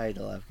long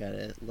title, I've got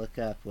to look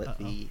up what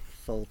the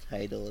full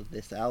title of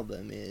this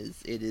album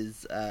is. It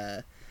is,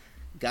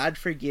 God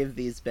Forgive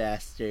These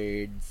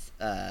Bastards,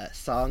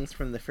 Songs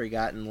from the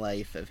Forgotten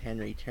Life of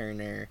Henry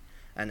Turner,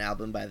 an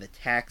album by the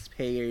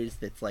Taxpayers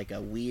that's like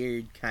a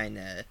weird kind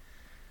of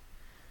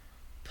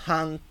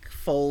punk,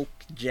 folk,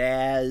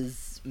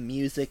 jazz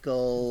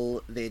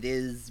musical that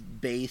is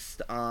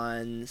based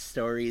on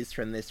stories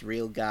from this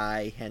real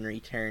guy, Henry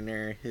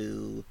Turner,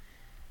 who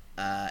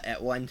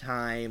at one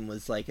time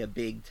was like a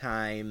big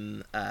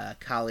time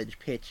college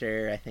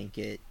pitcher, I think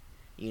at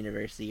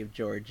University of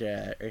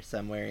Georgia or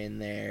somewhere in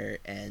there,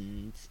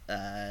 and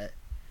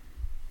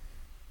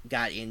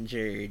got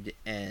injured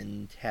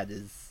and had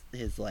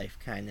his life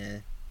kind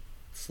of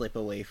slip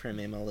away from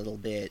him a little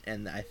bit.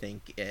 And I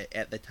think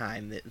at the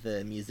time that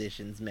the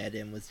musicians met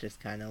him was just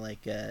kind of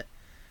like a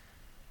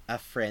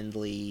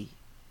friendly,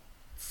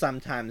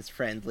 sometimes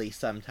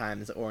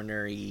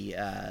ornery,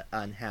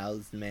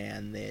 unhoused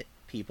man that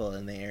people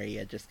in the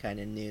area just kind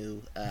of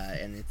knew.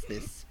 And it's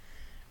this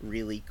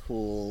really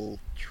cool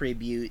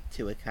tribute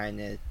to a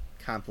kind of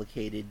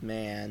complicated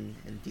man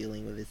and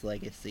dealing with his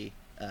legacy.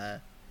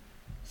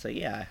 So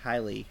yeah, I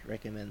highly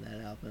recommend that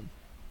album.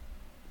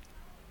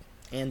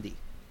 Andy.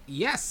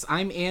 Yes,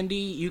 I'm Andy.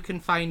 You can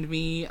find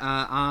me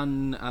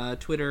on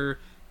Twitter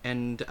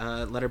and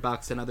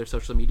Letterboxd and other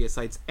social media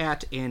sites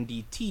at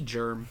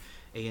AndyTGerm,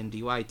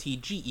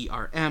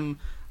 AndyTGerm.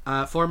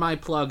 For my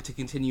plug to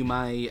continue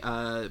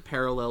my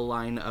parallel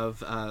line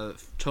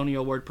of Tony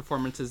Award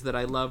performances that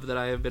I love, that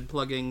I have been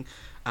plugging,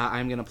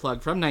 I'm going to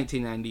plug from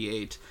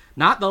 1998,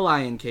 not The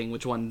Lion King,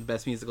 which won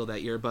Best Musical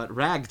that year, but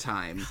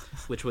Ragtime,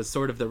 which was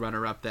sort of the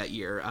runner-up that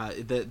year.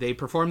 They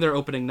performed their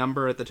opening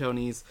number at the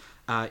Tonys.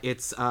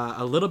 It's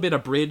a little bit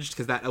abridged,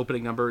 because that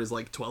opening number is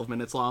like 12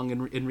 minutes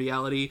long in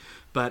reality,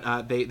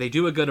 but they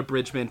do a good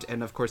abridgment,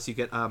 and of course you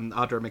get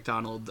Audra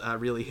McDonald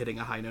really hitting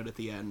a high note at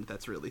the end.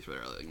 That's really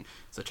thrilling.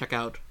 So check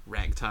out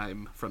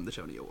Ragtime from the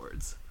Tony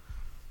Awards.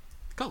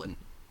 Cullen.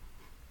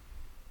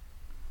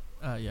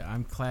 Yeah,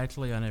 I'm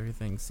Clatchley on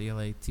everything,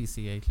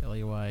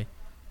 CLATCHLEY.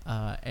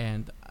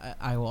 And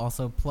I will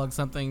also plug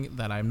something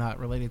that I'm not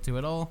related to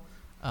at all.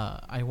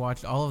 I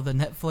watched all of the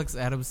Netflix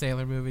Adam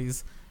Sandler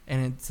movies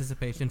in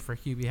anticipation for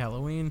Hubie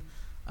Halloween.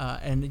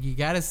 And you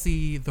got to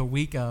see the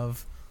week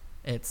of.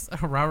 It's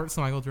Robert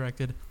Smigel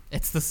directed.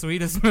 It's the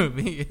sweetest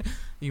movie.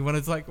 You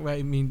want to like,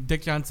 I mean,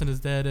 Dick Johnson is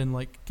dead and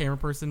like Camera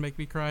Person make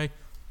me cry.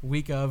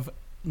 Week of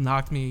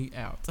knocked me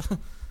out.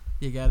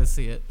 You got to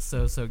see it.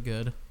 So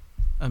good.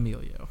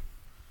 Emilio.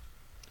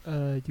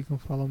 You can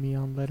follow me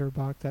on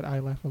Letterboxd at I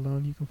Laugh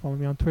Alone. You can follow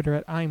me on Twitter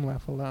at I'm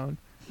Laugh Alone.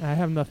 I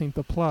have nothing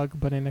to plug,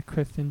 but in a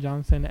Kristen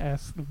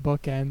Johnson-esque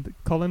bookend,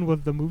 Cullen,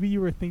 was the movie you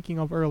were thinking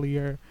of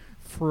earlier,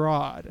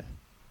 Fraud?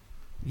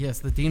 Yes,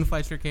 the Dean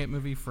Fleischer Camp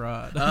movie,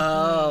 Fraud.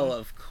 Oh,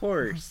 of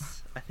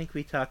course. I think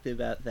we talked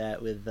about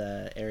that with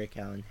Eric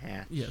Allen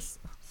Hatch. Yes.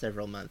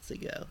 Several months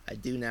ago. I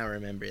do now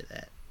remember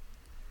that.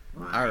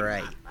 All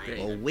right.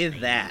 Well,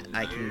 with that,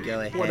 I can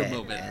go ahead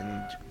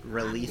and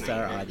release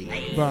our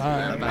audience.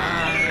 Bye.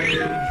 Bye.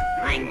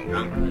 I'm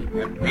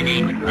drunk. The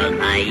name is because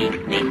I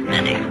eat meat.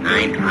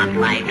 I'm hot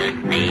like a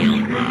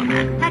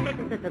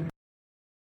sailboat.